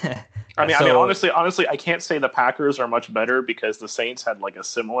 I mean, honestly, I can't say the Packers are much better because the Saints had like a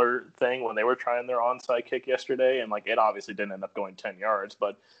similar thing when they were trying their onside kick yesterday, and like it obviously didn't end up going 10 yards,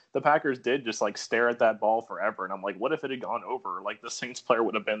 but the Packers did just like stare at that ball forever, and I'm like, what if it had gone over? Like the Saints player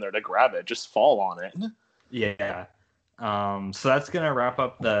would have been there to grab it, just fall on it. Yeah. So that's gonna wrap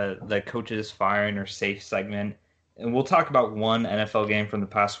up the coaches firing or safe segment. and we'll talk about one NFL game from the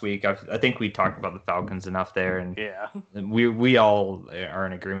past week. I think we talked about the Falcons enough there, and Yeah. we all are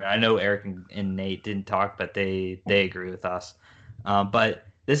in agreement. I know Eric and Nate didn't talk, but they agree with us. But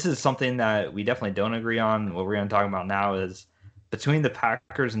this is something that we definitely don't agree on. What we're going to talk about now is between the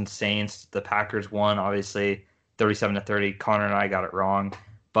Packers and Saints. The Packers won, obviously, 37-30. Connor and I got it wrong,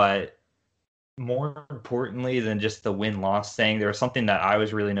 but more importantly than just the win-loss thing, there was something that I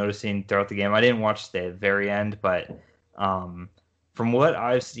was really noticing throughout the game. I didn't watch the very end, but from what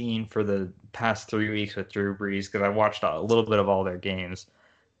I've seen for the past 3 weeks with Drew Brees, because I watched a little bit of all their games,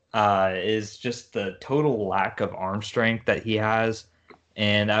 is just the total lack of arm strength that he has.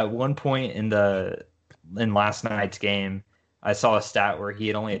 And at one point in last night's game, I saw a stat where he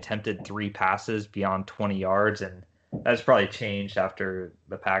had only attempted 3 passes beyond 20 yards, and that's probably changed after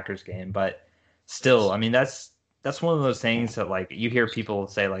the Packers game, but still, I mean, that's one of those things that, like, you hear people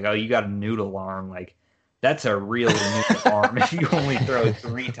say, like, oh, you got a noodle arm. Like, that's a real noodle arm if you only throw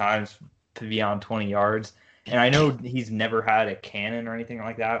 3 times beyond 20 yards. And I know he's never had a cannon or anything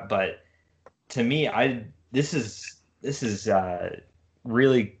like that, but to me, this is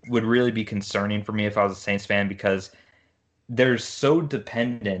really would really be concerning for me if I was a Saints fan, because they're so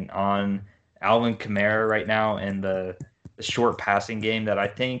dependent on Alvin Kamara right now and the short passing game that I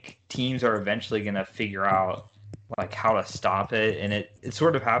think teams are eventually going to figure out, like, how to stop it. And it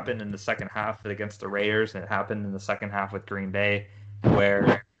sort of happened in the second half against the Raiders, and it happened in the second half with Green Bay,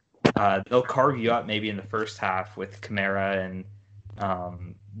 where they'll carve you up maybe in the first half with Kamara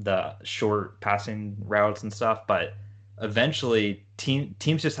and the short passing routes and stuff, but eventually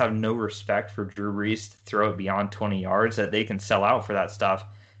teams just have no respect for Drew Brees to throw it beyond 20 yards, that they can sell out for that stuff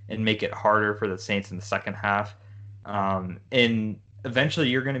and make it harder for the Saints in the second half. And eventually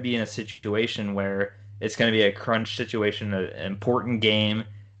you're going to be in a situation where it's going to be a crunch situation, an important game.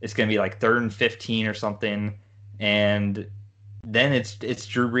 It's going to be like 3rd and 15 or something. And then it's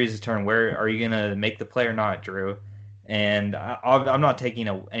Drew Brees' turn. Where are you going to make the play or not, Drew? And I'm not taking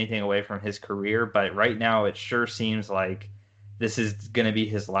anything away from his career, but right now it sure seems like this is going to be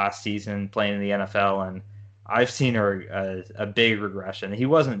his last season playing in the NFL. And I've seen a big regression. He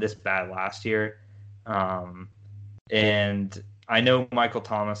wasn't this bad last year. And I know Michael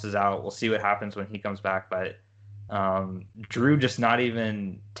Thomas is out. We'll see what happens when he comes back. But Drew just not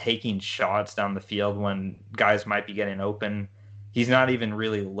even taking shots down the field when guys might be getting open. He's not even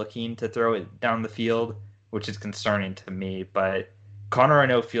really looking to throw it down the field, which is concerning to me. But Connor, I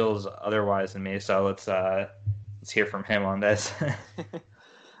know, feels otherwise than me. So let's hear from him on this.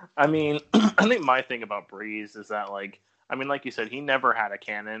 I mean, I think my thing about Brees is that, like you said, he never had a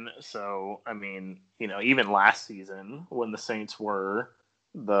cannon. So, I mean, even last season when the Saints were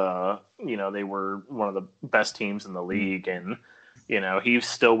they were one of the best teams in the league, and, he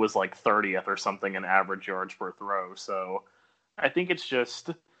still was like 30th or something in average yards per throw. So I think it's just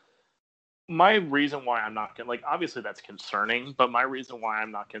my reason why I'm not, like, obviously that's concerning, but my reason why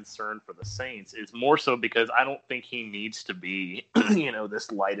I'm not concerned for the Saints is more so because I don't think he needs to be,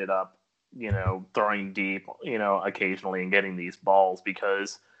 this lighted up, throwing deep, occasionally and getting these balls,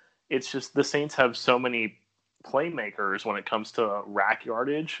 because it's just the Saints have so many playmakers when it comes to rack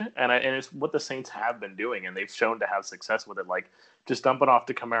yardage, and it's what the Saints have been doing, and they've shown to have success with it. Like, just dump it off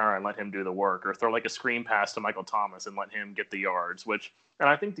to Kamara and let him do the work, or throw like a screen pass to Michael Thomas and let him get the yards. And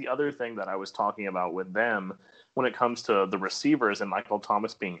I think the other thing that I was talking about with them when it comes to the receivers and Michael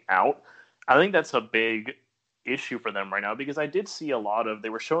Thomas being out, I think that's a big issue for them right now, because I did see they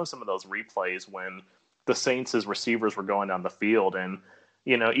were showing some of those replays when the Saints' receivers were going down the field, and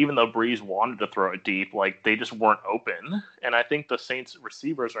even though Brees wanted to throw it deep, like, they just weren't open. And I think the Saints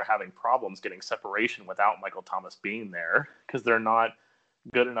receivers are having problems getting separation without Michael Thomas being there, because they're not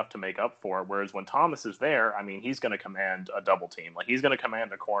good enough to make up for it. Whereas when Thomas is there, I mean, he's going to command a double team. Like, he's going to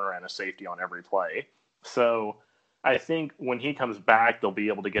command a corner and a safety on every play. So I think when he comes back, they'll be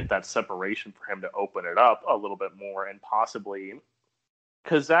able to get that separation for him to open it up a little bit more, and possibly,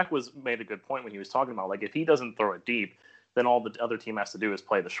 because Zach made a good point when he was talking about, like, if he doesn't throw it deep, then all the other team has to do is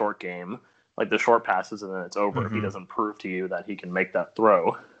play the short game, like the short passes, and then it's over if he doesn't prove to you that he can make that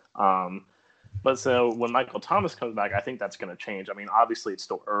throw. But so when Michael Thomas comes back, I think that's going to change. I mean, obviously it's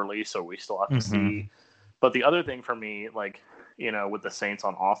still early, so we still have to see. But the other thing for me, like, with the Saints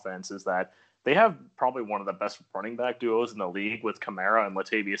on offense, is that they have probably one of the best running back duos in the league with Kamara and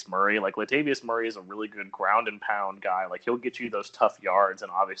Latavius Murray. Like, Latavius Murray is a really good ground and pound guy. Like, he'll get you those tough yards,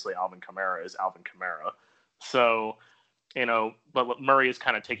 and obviously Alvin Kamara is Alvin Kamara. So, but Murray is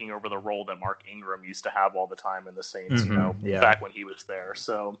kind of taking over the role that Mark Ingram used to have all the time in the Saints, back when he was there.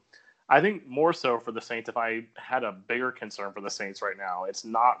 So I think more so for the Saints, if I had a bigger concern for the Saints right now, it's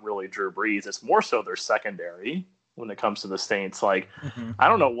not really Drew Brees. It's more so their secondary. when it comes to the Saints. Like, Mhm. I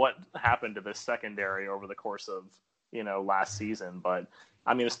don't know what happened to this secondary over the course of, last season, but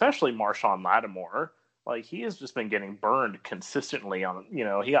I mean, especially Marshawn Lattimore, like he has just been getting burned consistently on,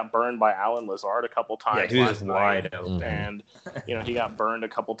 he got burned by Alan Lazard a couple Yeah, times he was last wide night, open. and, he got burned a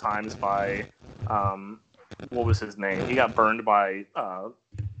couple times by, what was his name? He got burned by,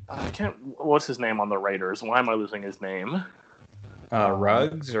 what's his name on the Raiders? Why am I losing his name?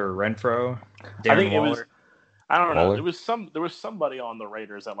 Ruggs or Renfro? I think Darren it was, Waller? I don't know. Waller? There was somebody on the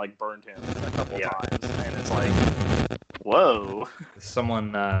Raiders that like burned him a couple Yeah. times, and it's like, whoa.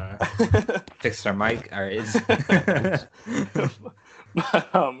 Someone fixed our mic. Or is But,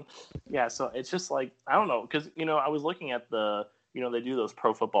 yeah, so it's just like, I don't know, because I was looking at they do those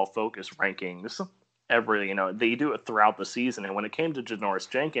Pro Football Focus rankings they do it throughout the season, and when it came to Janoris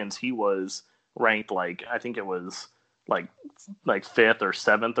Jenkins, he was ranked like, I think it was like fifth or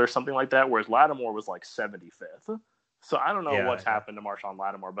seventh or something like that, whereas Lattimore was like 75th. So I don't know what's happened to Marshawn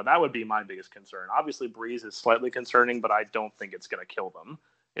Lattimore, but that would be my biggest concern. Obviously, Breeze is slightly concerning, but I don't think it's going to kill them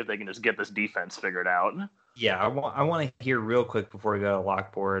if they can just get this defense figured out. Yeah, I want to hear real quick before we go to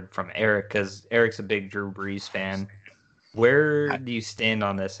Lockboard from Eric, because Eric's a big Drew Brees fan. Where do you stand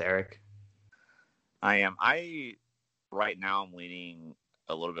on this, Eric? I am. Right now, I'm leaning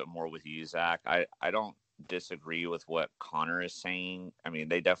a little bit more with you, Zach. I don't disagree with what Connor is saying. I mean,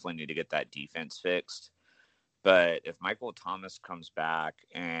 they definitely need to get that defense fixed. But if Michael Thomas comes back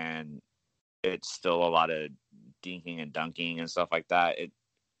and it's still a lot of dinking and dunking and stuff like that,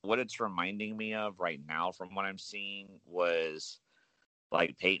 what it's reminding me of right now from what I'm seeing was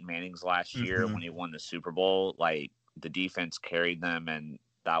like Peyton Manning's last year when he won the Super Bowl. Like the defense carried them and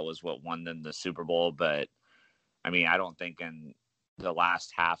that was what won them the Super Bowl. But I mean, I don't think in the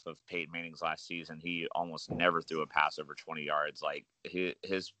last half of Peyton Manning's last season, he almost never threw a pass over 20 yards. Like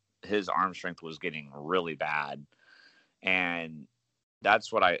his arm strength was getting really bad. And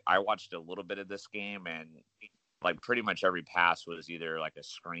that's what I watched a little bit of this game, and like pretty much every pass was either like a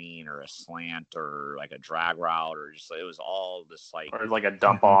screen or a slant or like a drag route, or just it was all this like, or like a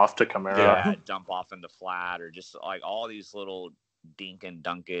dump off to Kamara. Yeah, dump off in the flat, or just like all these little dink and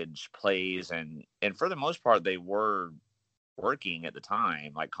dunkage plays, and for the most part they were working at the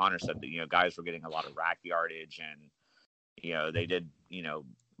time. Like Connor said, that guys were getting a lot of rack yardage, and they did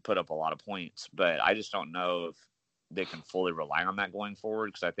put up a lot of points, but I just don't know if they can fully rely on that going forward,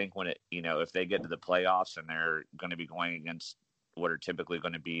 because I think when if they get to the playoffs and they're going to be going against what are typically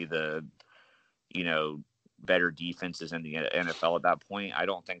going to be the better defenses in the NFL at that point, I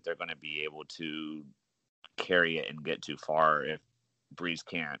don't think they're going to be able to carry it and get too far if Breeze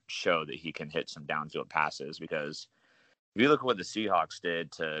can't show that he can hit some downfield passes. Because if you look at what the Seahawks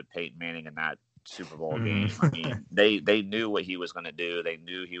did to Peyton Manning in that Super Bowl game, I mean, they knew what he was going to do. They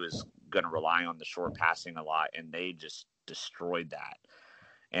knew he was going to rely on the short passing a lot, and they just destroyed that.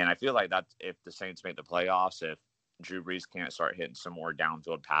 And I feel like that if the Saints make the playoffs, if Drew Brees can't start hitting some more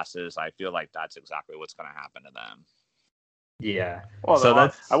downfield passes, I feel like that's exactly what's going to happen to them. Yeah. Well, so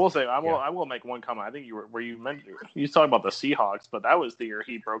that's. I will say, I will make one comment. I think you talking about the Seahawks, but that was the year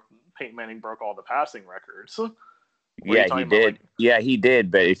Peyton Manning broke all the passing records. Yeah, he did. Yeah, he did.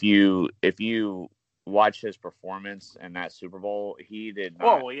 But if you watch his performance in that Super Bowl, he did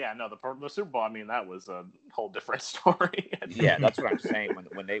not. Well, yeah, no, the Super Bowl, I mean, that was a whole different story. Yeah, that's what I'm saying.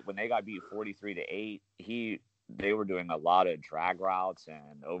 When they got beat 43-8, they were doing a lot of drag routes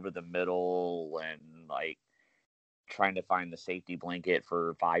and over the middle and like trying to find the safety blanket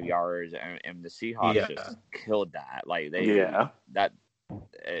for 5 yards, and the Seahawks just killed that. Like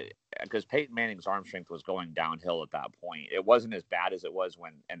because Peyton Manning's arm strength was going downhill at that point. It wasn't as bad as it was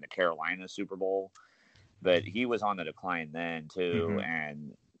when in the Carolina Super Bowl, but he was on the decline then too,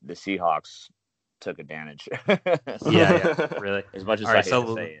 and the Seahawks took advantage. Yeah, really. As much as I hate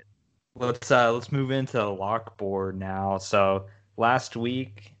to say it. Let's move into the lock board now. So last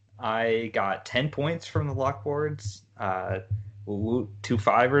week I got 10 points from the lock boards. 2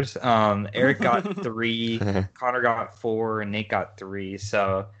 fivers. Eric got 3, Connor got 4, and Nate got 3.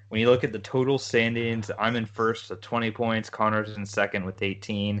 So when you look at the total standings, I'm in first with 20 points. Connor's in second with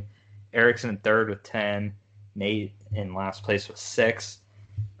 18. Eric's in third with 10. Nate in last place with 6.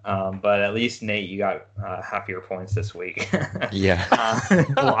 But at least, Nate, you got half your points this week. Yeah.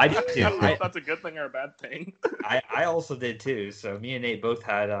 Well, I did too. I don't know if that's a good thing or a bad thing. I also did too. So me and Nate both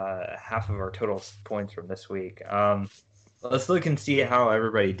had half of our total points from this week. Let's look and see how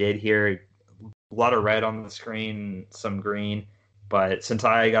everybody did here. A lot of red on the screen, some green. But since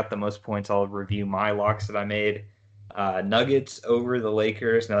I got the most points, I'll review my locks that I made. Nuggets over the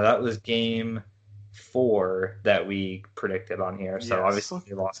Lakers. Now, that was game 4 that we predicted on here. So, obviously,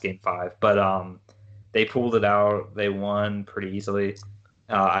 we lost game 5. But they pulled it out. They won pretty easily.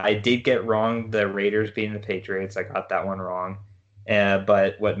 I did get wrong the Raiders beating the Patriots. I got that one wrong.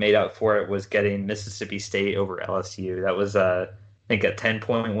 But what made up for it was getting Mississippi State over LSU. That was, I think, a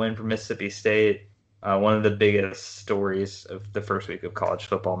 10-point win for Mississippi State. One of the biggest stories of the first week of college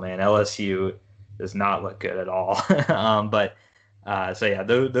football, man. LSU does not look good at all. So yeah,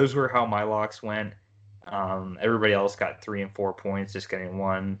 those were how my locks went. Everybody else got 3 and 4 points, just getting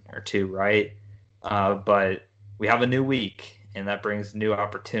 1 or 2 right. But we have a new week, and that brings new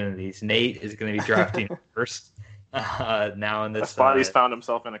opportunities. Nate is going to be drafting first now in this. That's spot he's found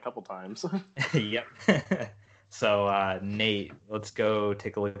himself in a couple times. Yep. So Nate, let's go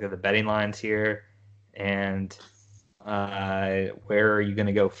take a look at the betting lines here, and where are you going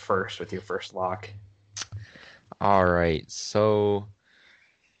to go first with your first lock? All right, so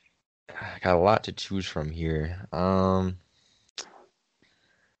I got a lot to choose from here. Yeah,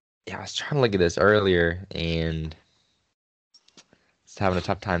 I was trying to look at this earlier and just having a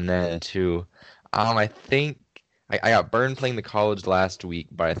tough time then too. I think I got burned playing the college last week,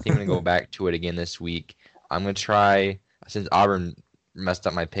 but I think I'm gonna go back to it again this week. I'm gonna try, since Auburn messed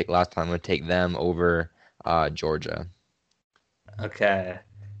up my pick last time, I'm gonna take them over Georgia. Okay.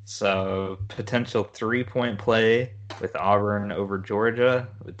 So potential 3-point play with Auburn over Georgia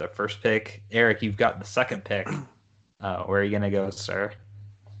with the first pick. Eric, you've got the second pick. Where are you going to go, sir?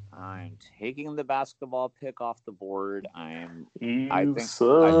 I'm taking the basketball pick off the board. I think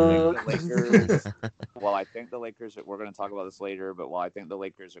suck. the Lakers. Well, I think the Lakers. We're going to talk about this later, but while I think the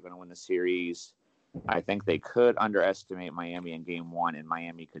Lakers are going to win the series, I think they could underestimate Miami in Game 1, and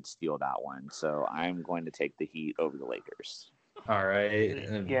Miami could steal that one. So I'm going to take the Heat over the Lakers. All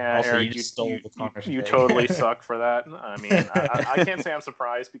right. Yeah, also, Eric, you totally suck for that. I mean, I can't say I'm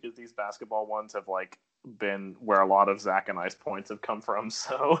surprised because these basketball ones have been where a lot of Zach and I's points have come from.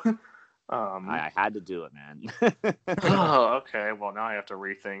 So I had to do it, man. Oh, okay. Well, now I have to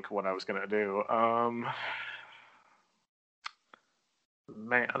rethink what I was gonna do.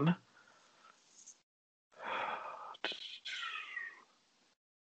 Man.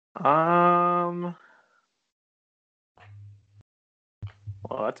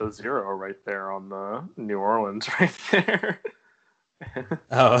 Well, that's a 0 right there on the New Orleans right there.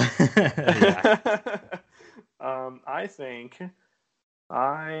 Oh, yeah. I think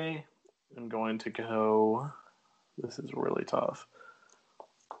I am going to go. This is really tough.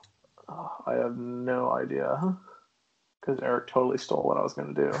 I have no idea because Eric totally stole what I was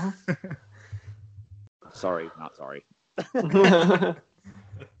going to do. Sorry, not sorry.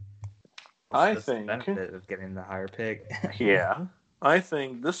 I That's the think benefit of getting the higher pick. Yeah. I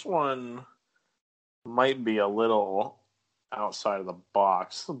think this one might be a little outside of the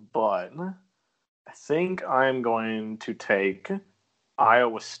box, but I think I'm going to take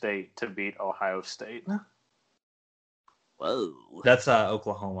Iowa State to beat Ohio State. Whoa. That's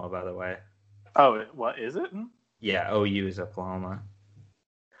Oklahoma, by the way. Oh, what is it? Yeah, OU is Oklahoma.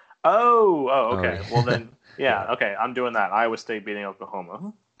 Oh, okay. Oh. Well then, yeah, okay. I'm doing that. Iowa State beating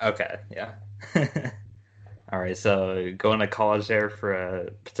Oklahoma. Okay, yeah. All right, so going to college there for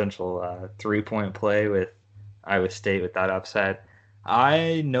a potential 3-point play with Iowa State with that upset.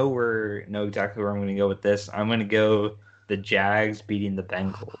 I know exactly where I'm going to go with this. I'm going to go the Jags beating the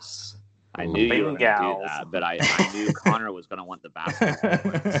Bengals. I knew you were going to do Bengals. that, but I knew Connor was going to want the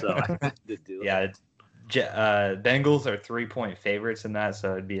basketball one, so I had to do it. Yeah, Bengals are 3-point favorites in that,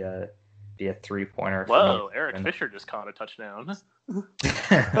 so it'd be a 3-pointer. Whoa, Eric Fisher just caught a touchdown.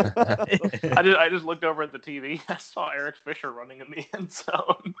 I just looked over at the TV. I saw Eric Fisher running in the end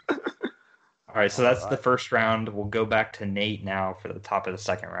zone. All right, so that's the first round. We'll go back to Nate now for the top of the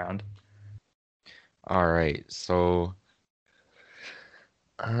second round. All right, so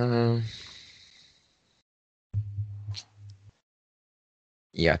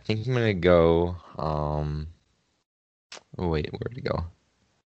yeah, I think I'm gonna go. Oh wait, where'd it go?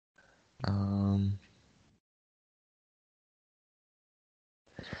 I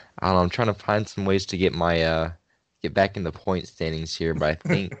don't know. I'm trying to find some ways to get my get back in the point standings here, but I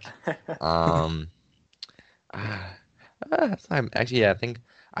think actually, yeah, I think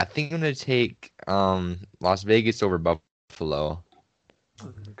I'm gonna take Las Vegas over Buffalo.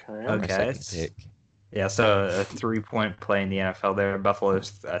 Okay. My second pick. Yeah, so a 3-point play in the NFL there.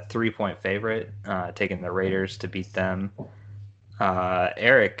 Buffalo's a 3-point favorite, taking the Raiders to beat them.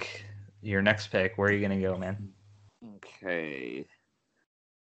 Eric, your next pick. Where are you going to go, man? Okay.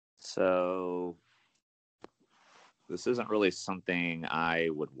 So this isn't really something I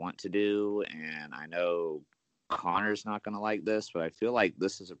would want to do, and I know Connor's not going to like this, but I feel like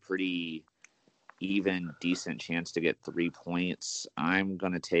this is a pretty even decent chance to get 3 points. I'm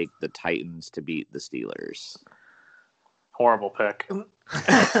going to take the Titans to beat the Steelers. Horrible pick.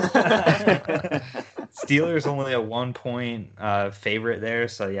 Steelers only a 1 point favorite there,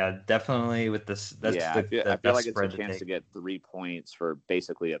 so yeah, definitely with this. That's I feel like it's a chance to to get 3 points for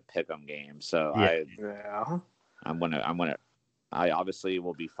basically a pick'em game. So Yeah. I obviously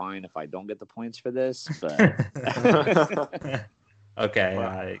will be fine if I don't get the points for this, but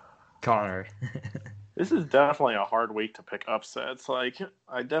Okay, Connor. This is definitely a hard week to pick upsets. Like,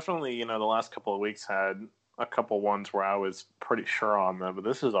 I definitely, the last couple of weeks had a couple ones where I was pretty sure on them, but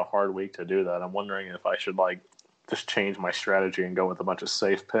this is a hard week to do that. I'm wondering if I should, just change my strategy and go with a bunch of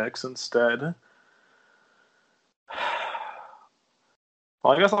safe picks instead.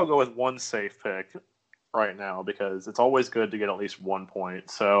 Well, I guess I'll go with one safe pick right now because it's always good to get at least 1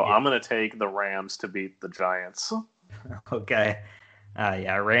 point. So I'm going to take the Rams to beat the Giants. Okay.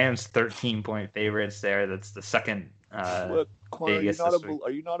 Rams 13-point favorites there. That's the second Connor, biggest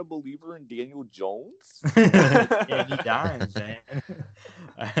are you not a believer in Daniel Jones? Yeah, he dimes,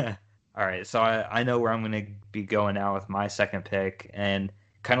 man. All right, so I know where I'm going to be going now with my second pick. And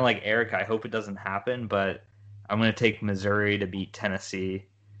kind of like Eric, I hope it doesn't happen, but I'm going to take Missouri to beat Tennessee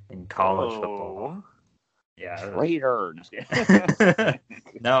in college football. Yeah, traitor.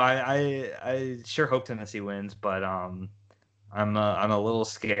 No, I sure hope Tennessee wins, but I'm a little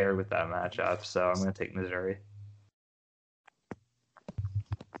scared with that matchup, so I'm going to take Missouri.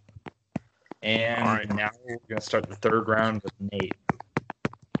 And now we're going to start the third round with Nate.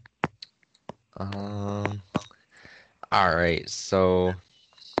 All right, so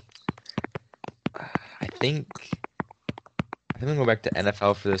I think I'm gonna go back to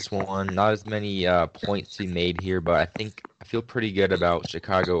NFL for this one. Not as many points to be made here, but I feel pretty good about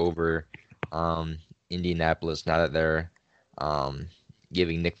Chicago over Indianapolis now that they're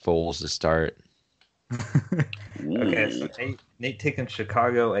giving Nick Foles the start. Okay, so Nate taking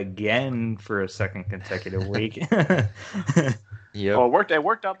Chicago again for a second consecutive week. Yep. Well, it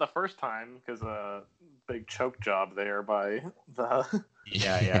worked out the first time because a big choke job there by the.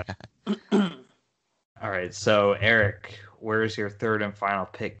 Yeah. All right, so Eric, where's your third and final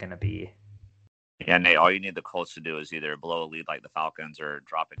pick gonna be? Yeah, Nate, all you need the Colts to do is either blow a lead like the Falcons or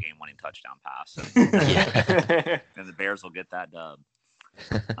drop a game-winning touchdown pass, and the Bears will get that dub.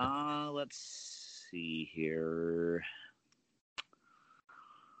 Let's see here.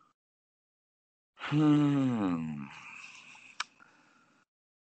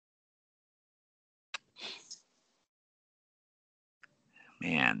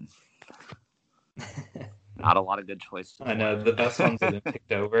 Man, not a lot of good choices. I know the best ones have been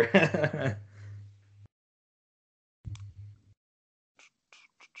picked over.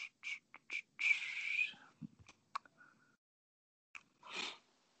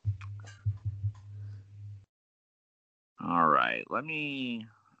 All right, I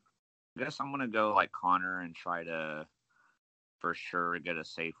guess I'm going to go like Connor and try to, for sure, get a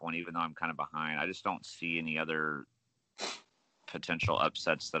safe one, even though I'm kind of behind. I just don't see any other potential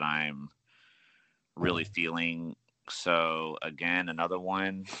upsets that I'm really feeling. So, again, another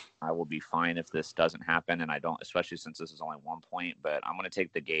one. I will be fine if this doesn't happen, and I don't, especially since this is only 1 point, but I'm going to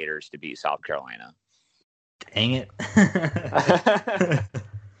take the Gators to beat South Carolina. Dang it.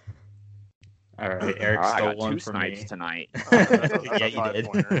 All right, Eric stole one from me tonight. Yeah, you did.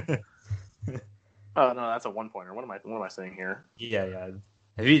 Oh no, that's a 1 pointer. What am I saying here? Yeah.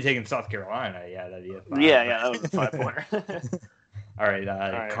 If you taken South Carolina, that'd be a 5. Yeah, that was a 5 pointer. All right,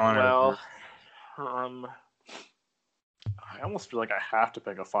 Connor. Well, I almost feel like I have to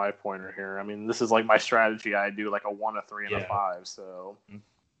pick a 5 pointer here. I mean, this is like my strategy. I do like a 1, a 3, and a 5. So,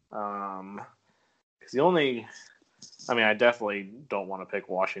 because I definitely don't want to pick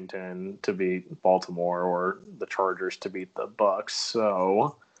Washington to beat Baltimore or the Chargers to beat the Bucks.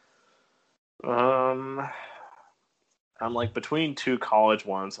 So, I'm like between two college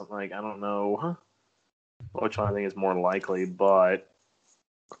ones. I'm like, I don't know which one I think is more likely, but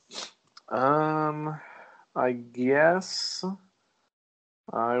I guess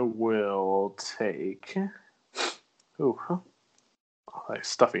I will take. Ooh, my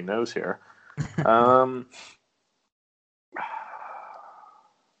stuffy nose here.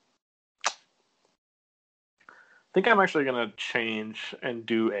 I think I'm actually going to change and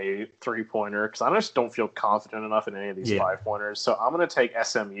do a 3-pointer because I just don't feel confident enough in any of these 5-pointers. So I'm going to take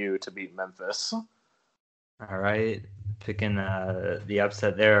SMU to beat Memphis. All right. Picking the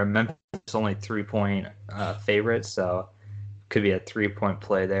upset there. Memphis is only 3-point favorite, so could be a 3-point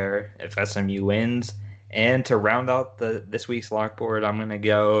play there if SMU wins. And to round out this week's lock board, I'm going to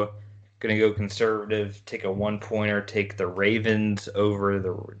go Gonna go conservative, take a 1-pointer, take the Ravens over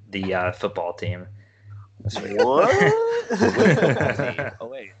the football team. What? Oh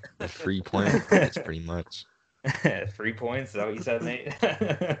wait, The 3 point points, pretty much. 3 points? Is that what you said, Nate?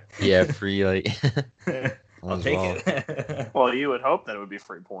 Yeah, free like. I'll as take well. it. Well, you would hope that it would be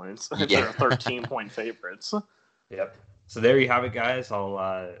 3 points. If Yeah. they're 13-point favorites. Yep. So there you have it, guys.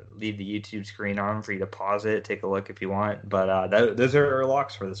 I'll leave the YouTube screen on for you to pause it, take a look if you want. But those are our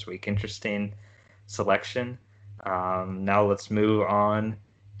locks for this week. Interesting selection. Now let's move on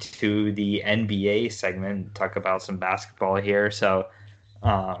to the NBA segment. Talk about some basketball here. So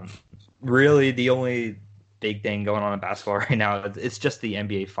really the only big thing going on in basketball right now, it's just the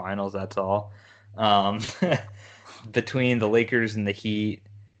NBA Finals. That's all. Between the Lakers and the Heat.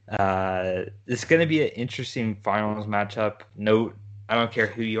 It's going to be an interesting finals matchup. I don't care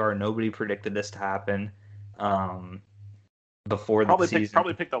who you are. Nobody predicted this to happen before the season.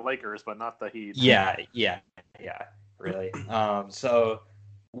 Probably pick the Lakers, but not the Heat. Yeah, really. So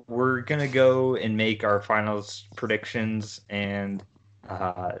we're going to go and make our finals predictions and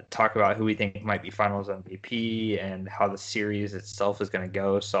talk about who we think might be finals MVP and how the series itself is going to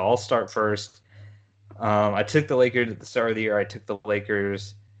go. So I'll start first. I took the Lakers at the start of the year. I took the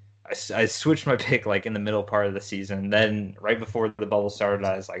Lakers. I switched my pick like in the middle part of the season. Then right before the bubble started,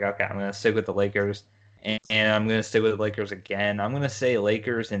 I was like, okay, I'm going to stick with the Lakers, and I'm going to stick with the Lakers again. I'm going to say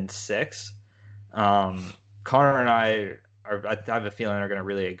Lakers in 6. Connor and I have a feeling are going to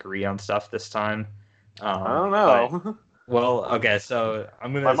really agree on stuff this time. I don't know. But, well, okay, so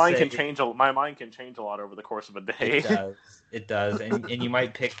I'm going to My mind can change a lot over the course of a day. It does. And you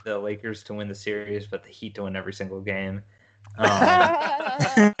might pick the Lakers to win the series, but the Heat to win every single game.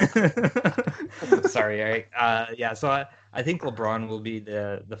 Sorry, Eric. So I think LeBron will be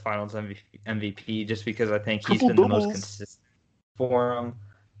the Finals MVP just because I think he's been the most consistent for him.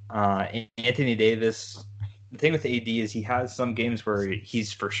 Anthony Davis. The thing with AD is he has some games where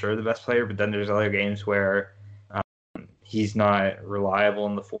he's for sure the best player, but then there's other games where he's not reliable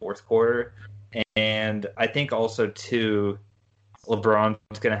in the fourth quarter. And I think also, too,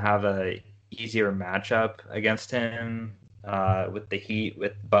 LeBron's going to have a easier matchup against him with the Heat,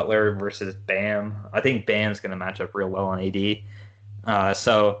 with Butler versus Bam. I think Bam's going to match up real well on AD.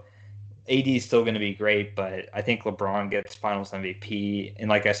 So AD is still going to be great, but I think LeBron gets Finals MVP. And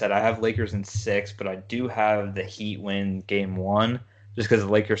like I said, I have Lakers in 6, but I do have the Heat win Game 1 just because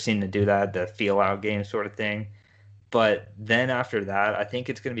the Lakers seem to do that, the feel-out game sort of thing. But then after that, I think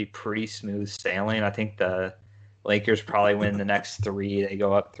it's going to be pretty smooth sailing. I think the Lakers probably win the next 3. They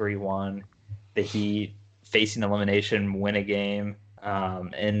go up 3-1. The Heat, facing elimination, win a game.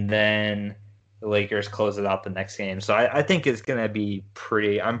 And then the Lakers close it out the next game. So I think it's going to be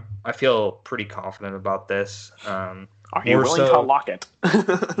pretty – I feel pretty confident about this. Are you willing to lock it?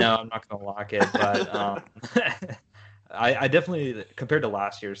 No, I'm not going to lock it. But I definitely – compared to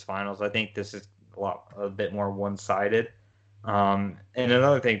last year's finals, I think this is – a bit more one-sided. And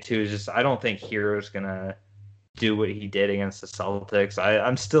another thing too is just I don't think Hero's gonna do what he did against the Celtics.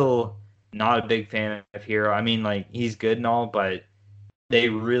 I'm still not a big fan of Hero. I mean, like, he's good and all, but they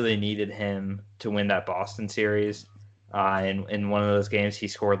really needed him to win that Boston series. In one of those games, he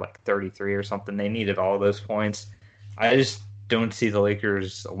scored like 33 or something. They needed all those points. I just don't see the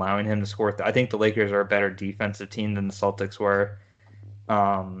Lakers allowing him to score. I think the Lakers are a better defensive team than the Celtics were.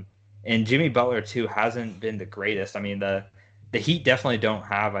 And Jimmy Butler, too, hasn't been the greatest. I mean, the Heat definitely don't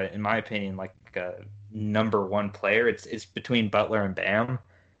have, in my opinion, like a number one player. It's between Butler and Bam,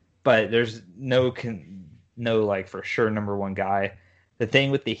 but there's no like for sure number one guy. The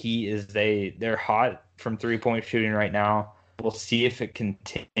thing with the Heat is they're hot from 3-point shooting right now. We'll see if it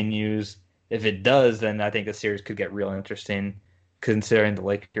continues. If it does, then I think the series could get real interesting, considering the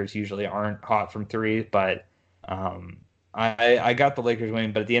Lakers usually aren't hot from 3. But I got the Lakers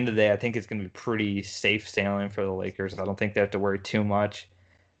winning, but at the end of the day, I think it's going to be pretty safe sailing for the Lakers. I don't think they have to worry too much.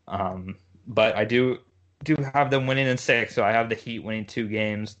 But I do have them winning in 6, so I have the Heat winning 2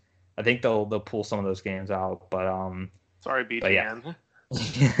 games. I think they'll pull some of those games out. But sorry, BGN. But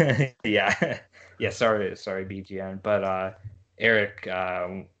yeah, sorry, BGN. But Eric,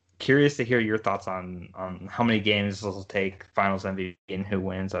 curious to hear your thoughts on how many games this will take, Finals MVP, and who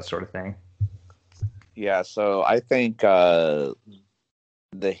wins, that sort of thing. Yeah, so I think the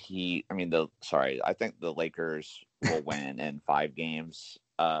Heat. I think the Lakers will win in 5 games.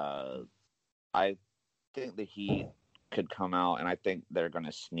 I think the Heat could come out, and I think they're going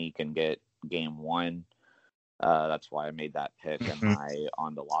to sneak and get Game 1. That's why I made that pick and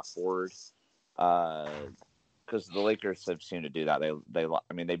on the lock board. Because the Lakers have seemed to do that.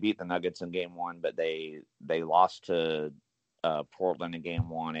 They beat the Nuggets in Game 1, but they lost to Portland in game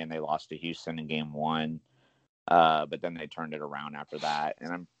one, and they lost to Houston in game one. But then they turned it around after that.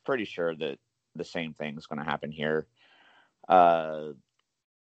 And I'm pretty sure that the same thing is going to happen here. The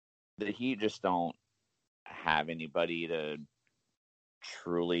Heat just don't have anybody to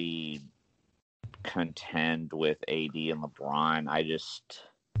truly contend with AD and LeBron.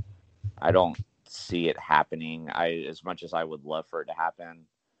 I don't see it happening. As much as I would love for it to happen.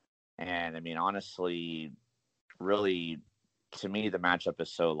 And I mean, honestly, really, to me, the matchup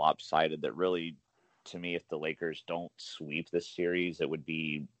is so lopsided that really, to me, if the Lakers don't sweep this series, it would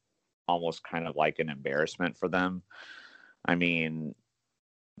be almost kind of like an embarrassment for them. I mean,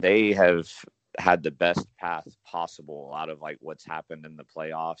 they have had the best path possible out of like what's happened in the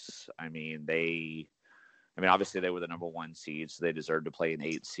playoffs. I mean, obviously they were the number 1 seed, so they deserved to play an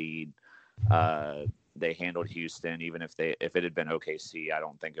 8 seed. They handled Houston. Even if it had been OKC, I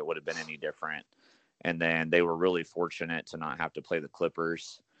don't think it would have been any different. And then they were really fortunate to not have to play the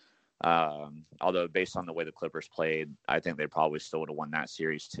Clippers. Although based on the way the Clippers played, I think they probably still would have won that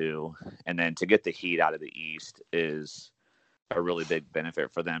series too. And then to get the Heat out of the East is a really big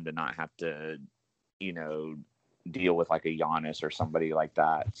benefit for them to not have to, deal with like a Giannis or somebody like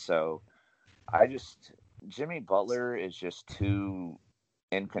that. So Jimmy Butler is just too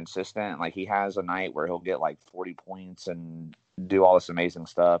inconsistent. Like, he has a night where he'll get like 40 points and do all this amazing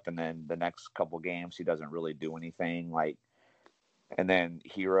stuff, and then the next couple games he doesn't really do anything. Like, and then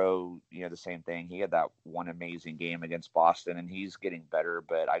Hero, the same thing. He had that one amazing game against Boston, and he's getting better,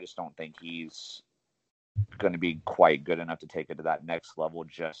 but I just don't think he's going to be quite good enough to take it to that next level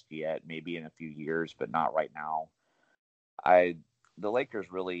just yet. Maybe in a few years, but not right now. The Lakers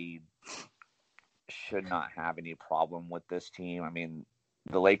really should not have any problem with this team. I mean,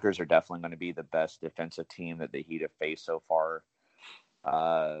 the Lakers are definitely going to be the best defensive team that the Heat have faced so far.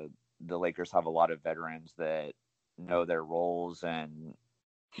 The Lakers have a lot of veterans that know their roles, and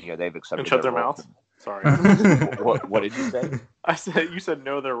they've accepted. And shut their roles. mouths. Sorry. What did you say? You said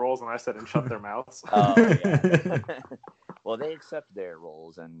know their roles, and I said and shut their mouths. Oh, yeah. Well, they accept their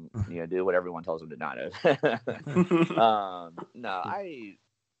roles and do what everyone tells them to not do.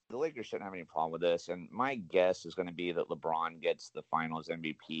 The Lakers shouldn't have any problem with this, and my guess is going to be that LeBron gets the Finals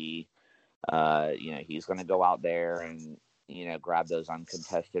MVP. He's going to go out there and grab those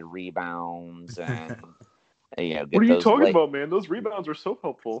uncontested rebounds and get what are you those talking about, man? Those rebounds are so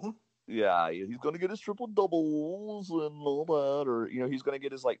helpful. Yeah, he's going to get his triple doubles and all that, or he's going to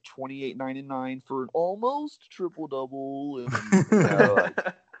get his like 28, 9, and 9 for an almost triple double, and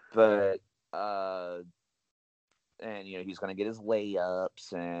he's going to get his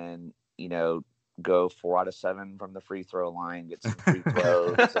layups and go 4 out of 7 from the free throw line, get some free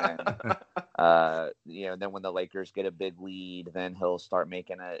throws, and then when the Lakers get a big lead, then he'll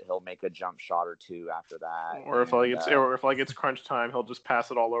make a jump shot or two after that. Or if it's crunch time, he'll just pass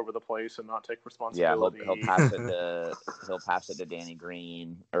it all over the place and not take responsibility. Yeah, he'll pass it to Danny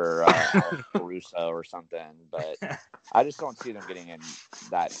Green or Alex Caruso or something. But I just don't see them getting in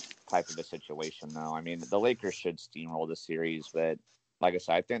that type of a situation, though. I mean, the Lakers should steamroll the series, but like I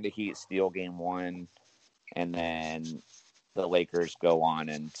said, I think the Heat steal game 1, and then the Lakers go on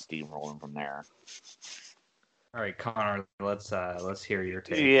and steamroll them from there. All right, Connor, let's hear your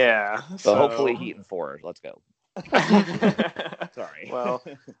take. Yeah. So hopefully Heat in 4. Let's go. Sorry. Well,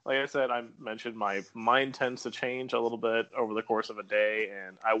 like I said, I mentioned my mind tends to change a little bit over the course of a day,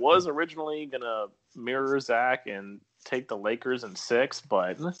 and I was originally gonna mirror Zach and take the Lakers in 6,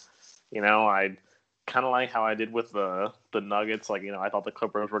 but I kind of like how I did with the Nuggets. Like, I thought the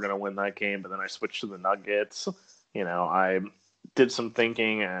Clippers were going to win that game, but then I switched to the Nuggets. I did some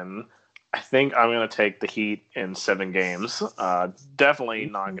thinking, and I think I'm going to take the Heat in 7 games. Definitely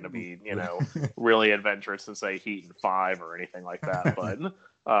not going to be, really adventurous and say Heat in 5 or anything like that.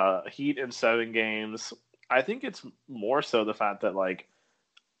 But Heat in 7 games, I think it's more so the fact that, like,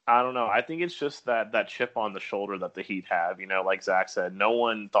 I don't know. I think it's just that chip on the shoulder that the Heat have. Like Zach said, no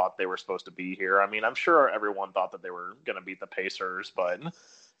one thought they were supposed to be here. I mean, I'm sure everyone thought that they were going to beat the Pacers, but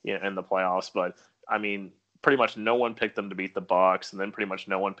in the playoffs. But I mean, pretty much no one picked them to beat the Bucks, and then pretty much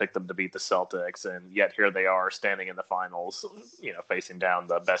no one picked them to beat the Celtics. And yet here they are standing in the finals, facing down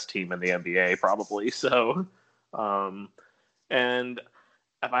the best team in the NBA, probably. So, and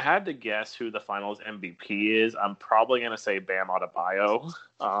if I had to guess who the Finals MVP is, I'm probably going to say Bam Adebayo.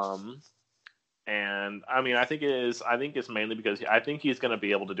 And I mean, I think it's mainly because I think he's going to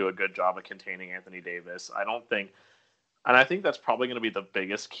be able to do a good job of containing Anthony Davis. I think that's probably going to be the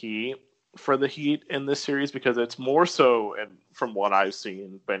biggest key for the Heat in this series, because it's more so, and from what I've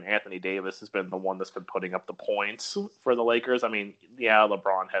seen, been Anthony Davis has been the one that's been putting up the points for the Lakers. I mean, yeah,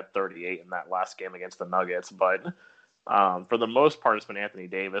 LeBron had 38 in that last game against the Nuggets, but For the most part, it's been Anthony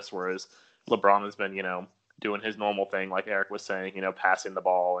Davis, whereas LeBron has been, doing his normal thing, like Eric was saying, passing the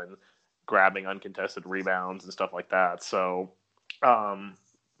ball and grabbing uncontested rebounds and stuff like that. So, and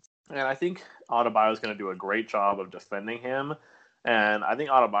I think Adebayo is going to do a great job of defending him. And I think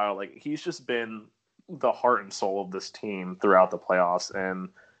Adebayo, he's just been the heart and soul of this team throughout the playoffs. And,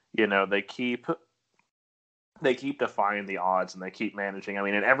 they keep defying the odds and they keep managing. I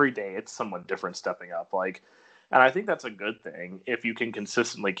mean, and every day it's someone different stepping up. And I think that's a good thing if you can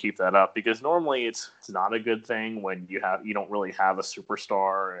consistently keep that up, because normally it's not a good thing when you don't really have a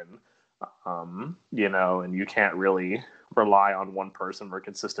superstar and and you can't really rely on one person for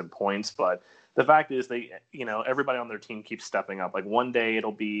consistent points. But the fact is everybody on their team keeps stepping up. Like one day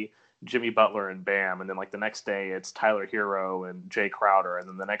it'll be Jimmy Butler and Bam, and then the next day it's Tyler Hero and Jay Crowder, and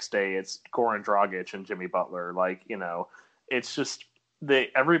then the next day it's Goran Dragic and Jimmy Butler. It's just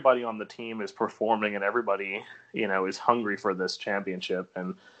everybody on the team is performing, and everybody is hungry for this championship.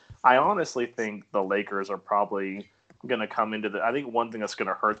 And I honestly think the Lakers are probably going to come into I think one thing that's going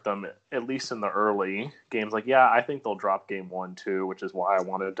to hurt them, at least in the early games, I think they'll drop game 1 too, which is why I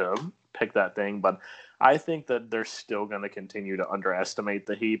wanted to pick that thing. But I think that they're still going to continue to underestimate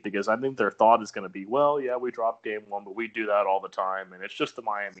the Heat, because I think their thought is going to be, well, yeah, we dropped game 1, but we do that all the time, and it's just the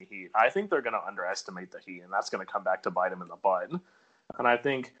Miami Heat. I think they're going to underestimate the Heat, and that's going to come back to bite them in the butt. And I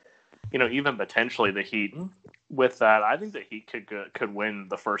think, even potentially the Heat, with that, I think the Heat could win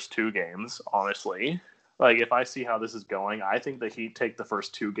the first 2 games, honestly. If I see how this is going, I think the Heat take the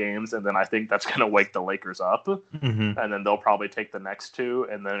first 2 games, and then I think that's going to wake the Lakers up. Mm-hmm. And then they'll probably take the next 2,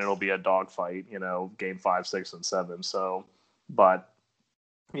 and then it'll be a dogfight, game 5, 6, and 7. So, but,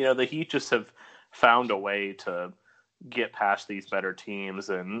 the Heat just have found a way to get past these better teams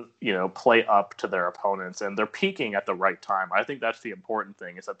and, play up to their opponents. And they're peaking at the right time. I think that's the important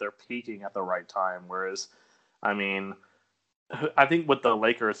thing, is that they're peaking at the right time. Whereas, I think with the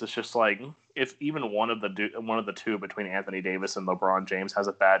Lakers, it's just if even one of the two between Anthony Davis and LeBron James has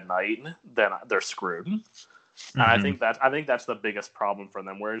a bad night, then they're screwed. Mm-hmm. And I think that's the biggest problem for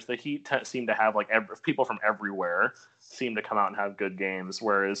them. Whereas the Heat seem to have people from everywhere seem to come out and have good games.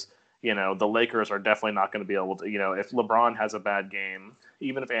 Whereas the Lakers are definitely not going to be able to. If LeBron has a bad game,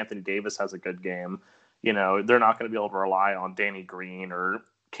 even if Anthony Davis has a good game, they're not going to be able to rely on Danny Green or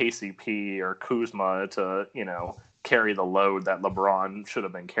KCP or Kuzma to carry the load that LeBron should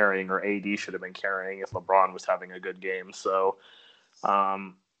have been carrying or AD should have been carrying if LeBron was having a good game. So I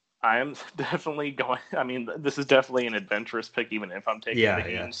am definitely going. This is definitely an adventurous pick, even if I'm taking the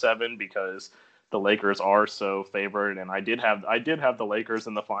Heat in 7, because the Lakers are so favored. And I did have the Lakers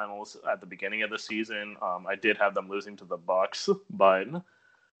in the finals at the beginning of the season. I did have them losing to the Bucks, but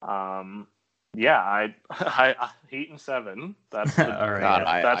I Heat in 7. That's the, all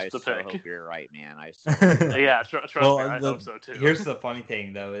right. That's the pick. I hope you're right, man. Trust me, I hope so too. Here's the funny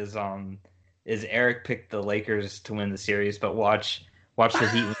thing though: is Eric picked the Lakers to win the series, but watch the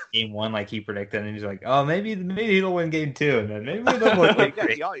Heat win game 1 like he predicted, and he's like, oh, maybe he'll win game 2, and then maybe they'll win game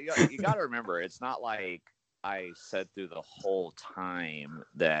 3. You got to remember, it's not like I said through the whole time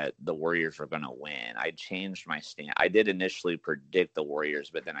that the Warriors were going to win. I changed my stance. I did initially predict the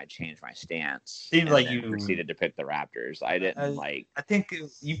Warriors, but then I changed my stance. Seems like you proceeded to pick the Raptors. I didn't I think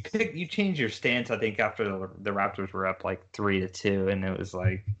you changed your stance. I think after the Raptors were up 3-2, and it was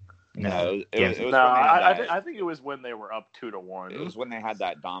like. No, I think it was when they were up 2-1. It was when they had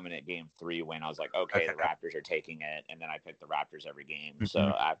that dominant game 3 win. I was like, okay, the Raptors are taking it, and then I picked the Raptors every game.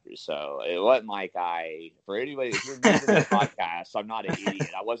 Mm-hmm. So it wasn't like for anybody, if you're new to this podcast, I'm not an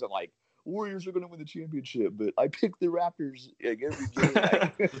idiot. I wasn't like, Warriors are going to win the championship, but I picked the Raptors every game.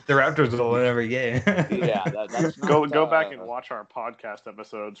 The Raptors will win every game. Yeah, that's not, go back and watch our podcast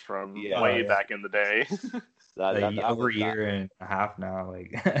episodes from way back in the day. Over a year and a half now.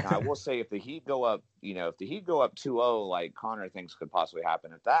 I will say, if the Heat go up, if the Heat go up 2-0, like Connor thinks could possibly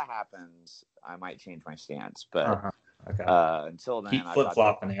happen, if that happens, I might change my stance. But until then, keep flip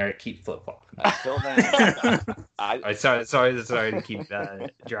flopping, Eric. Keep flip flopping. Until then, sorry to keep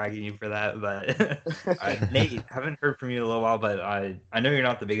dragging you for that, but Nate, haven't heard from you in a little while. But I know you're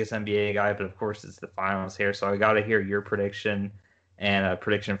not the biggest NBA guy, but of course it's the finals here, so I got to hear your prediction and a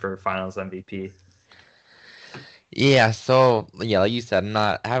prediction for Finals MVP. Yeah, so like you said,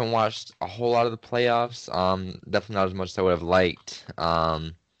 I haven't watched a whole lot of the playoffs. Definitely not as much as I would have liked.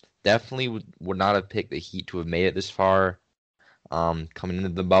 Definitely would not have picked the Heat to have made it this far, coming into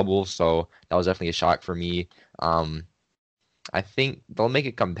the bubble. So that was definitely a shock for me. I think they'll make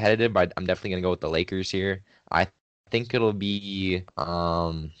it competitive, but I'm definitely gonna go with the Lakers here. I think it'll be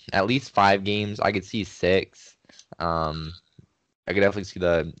at least 5 games. I could see 6. I could definitely see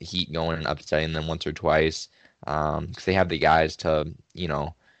the Heat going and upsetting them once or twice. because they have the guys to,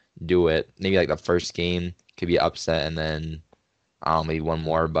 do it. Maybe like the first game could be upset, and then maybe one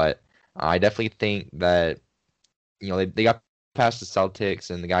more. But I definitely think that they got past the Celtics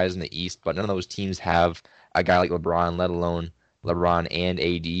and the guys in the East, but none of those teams have a guy like LeBron, let alone LeBron and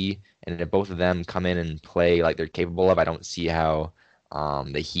AD. And if both of them come in and play like they're capable of, I don't see how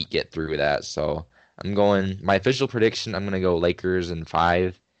the Heat get through that. So I'm going my official prediction. I'm going to go Lakers in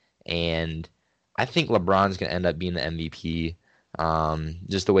 5, and I think LeBron's going to end up being the MVP.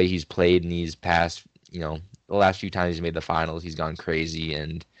 Just the way he's played in these past, the last few times he's made the finals, he's gone crazy,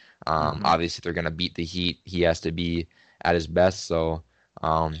 and obviously if they're going to beat the Heat, he has to be at his best. So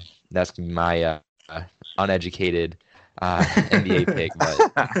that's my uneducated NBA pick, but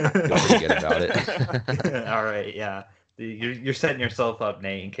feel pretty good about it. All right, yeah. You're setting yourself up,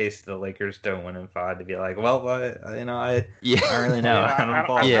 Nate, in case the Lakers don't win in 5 to be like, well, I don't really know.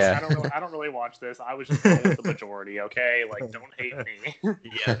 I don't really watch this. I was just going with the majority, okay? Like, don't hate me.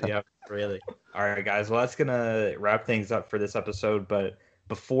 Yeah, really. All right, guys. Well, that's gonna wrap things up for this episode. But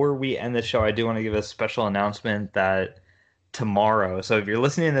before we end the show, I do want to give a special announcement that tomorrow. So if you're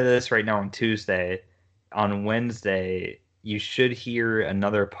listening to this right now on Tuesday, on Wednesday, you should hear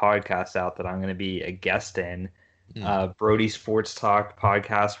another podcast out that I'm going to be a guest in. Brody Sports Talk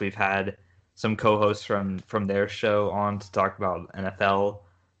podcast. We've had some co-hosts from their show on to talk about NFL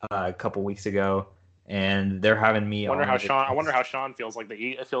a couple weeks ago, and they're having me. I wonder how Sean feels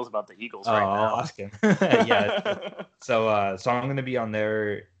about the Eagles right now. I'll ask him. Yeah. So I'm going to be on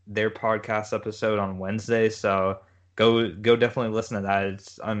their podcast episode on Wednesday. So go definitely listen to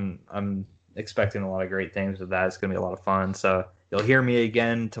that. I'm expecting a lot of great things with that. It's going to be a lot of fun. So you'll hear me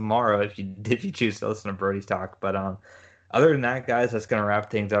again tomorrow if you choose to listen to Brody's talk. But other than that, guys, that's going to wrap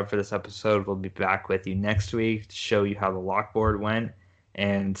things up for this episode. We'll be back with you next week to show you how the lockboard went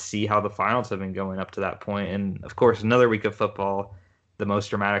and see how the finals have been going up to that point. And, of course, another week of football, the most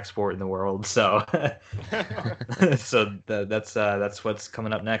dramatic sport in the world. So that's what's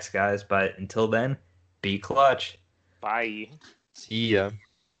coming up next, guys. But until then, be clutch. Bye. See ya.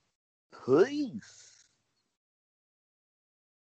 Peace.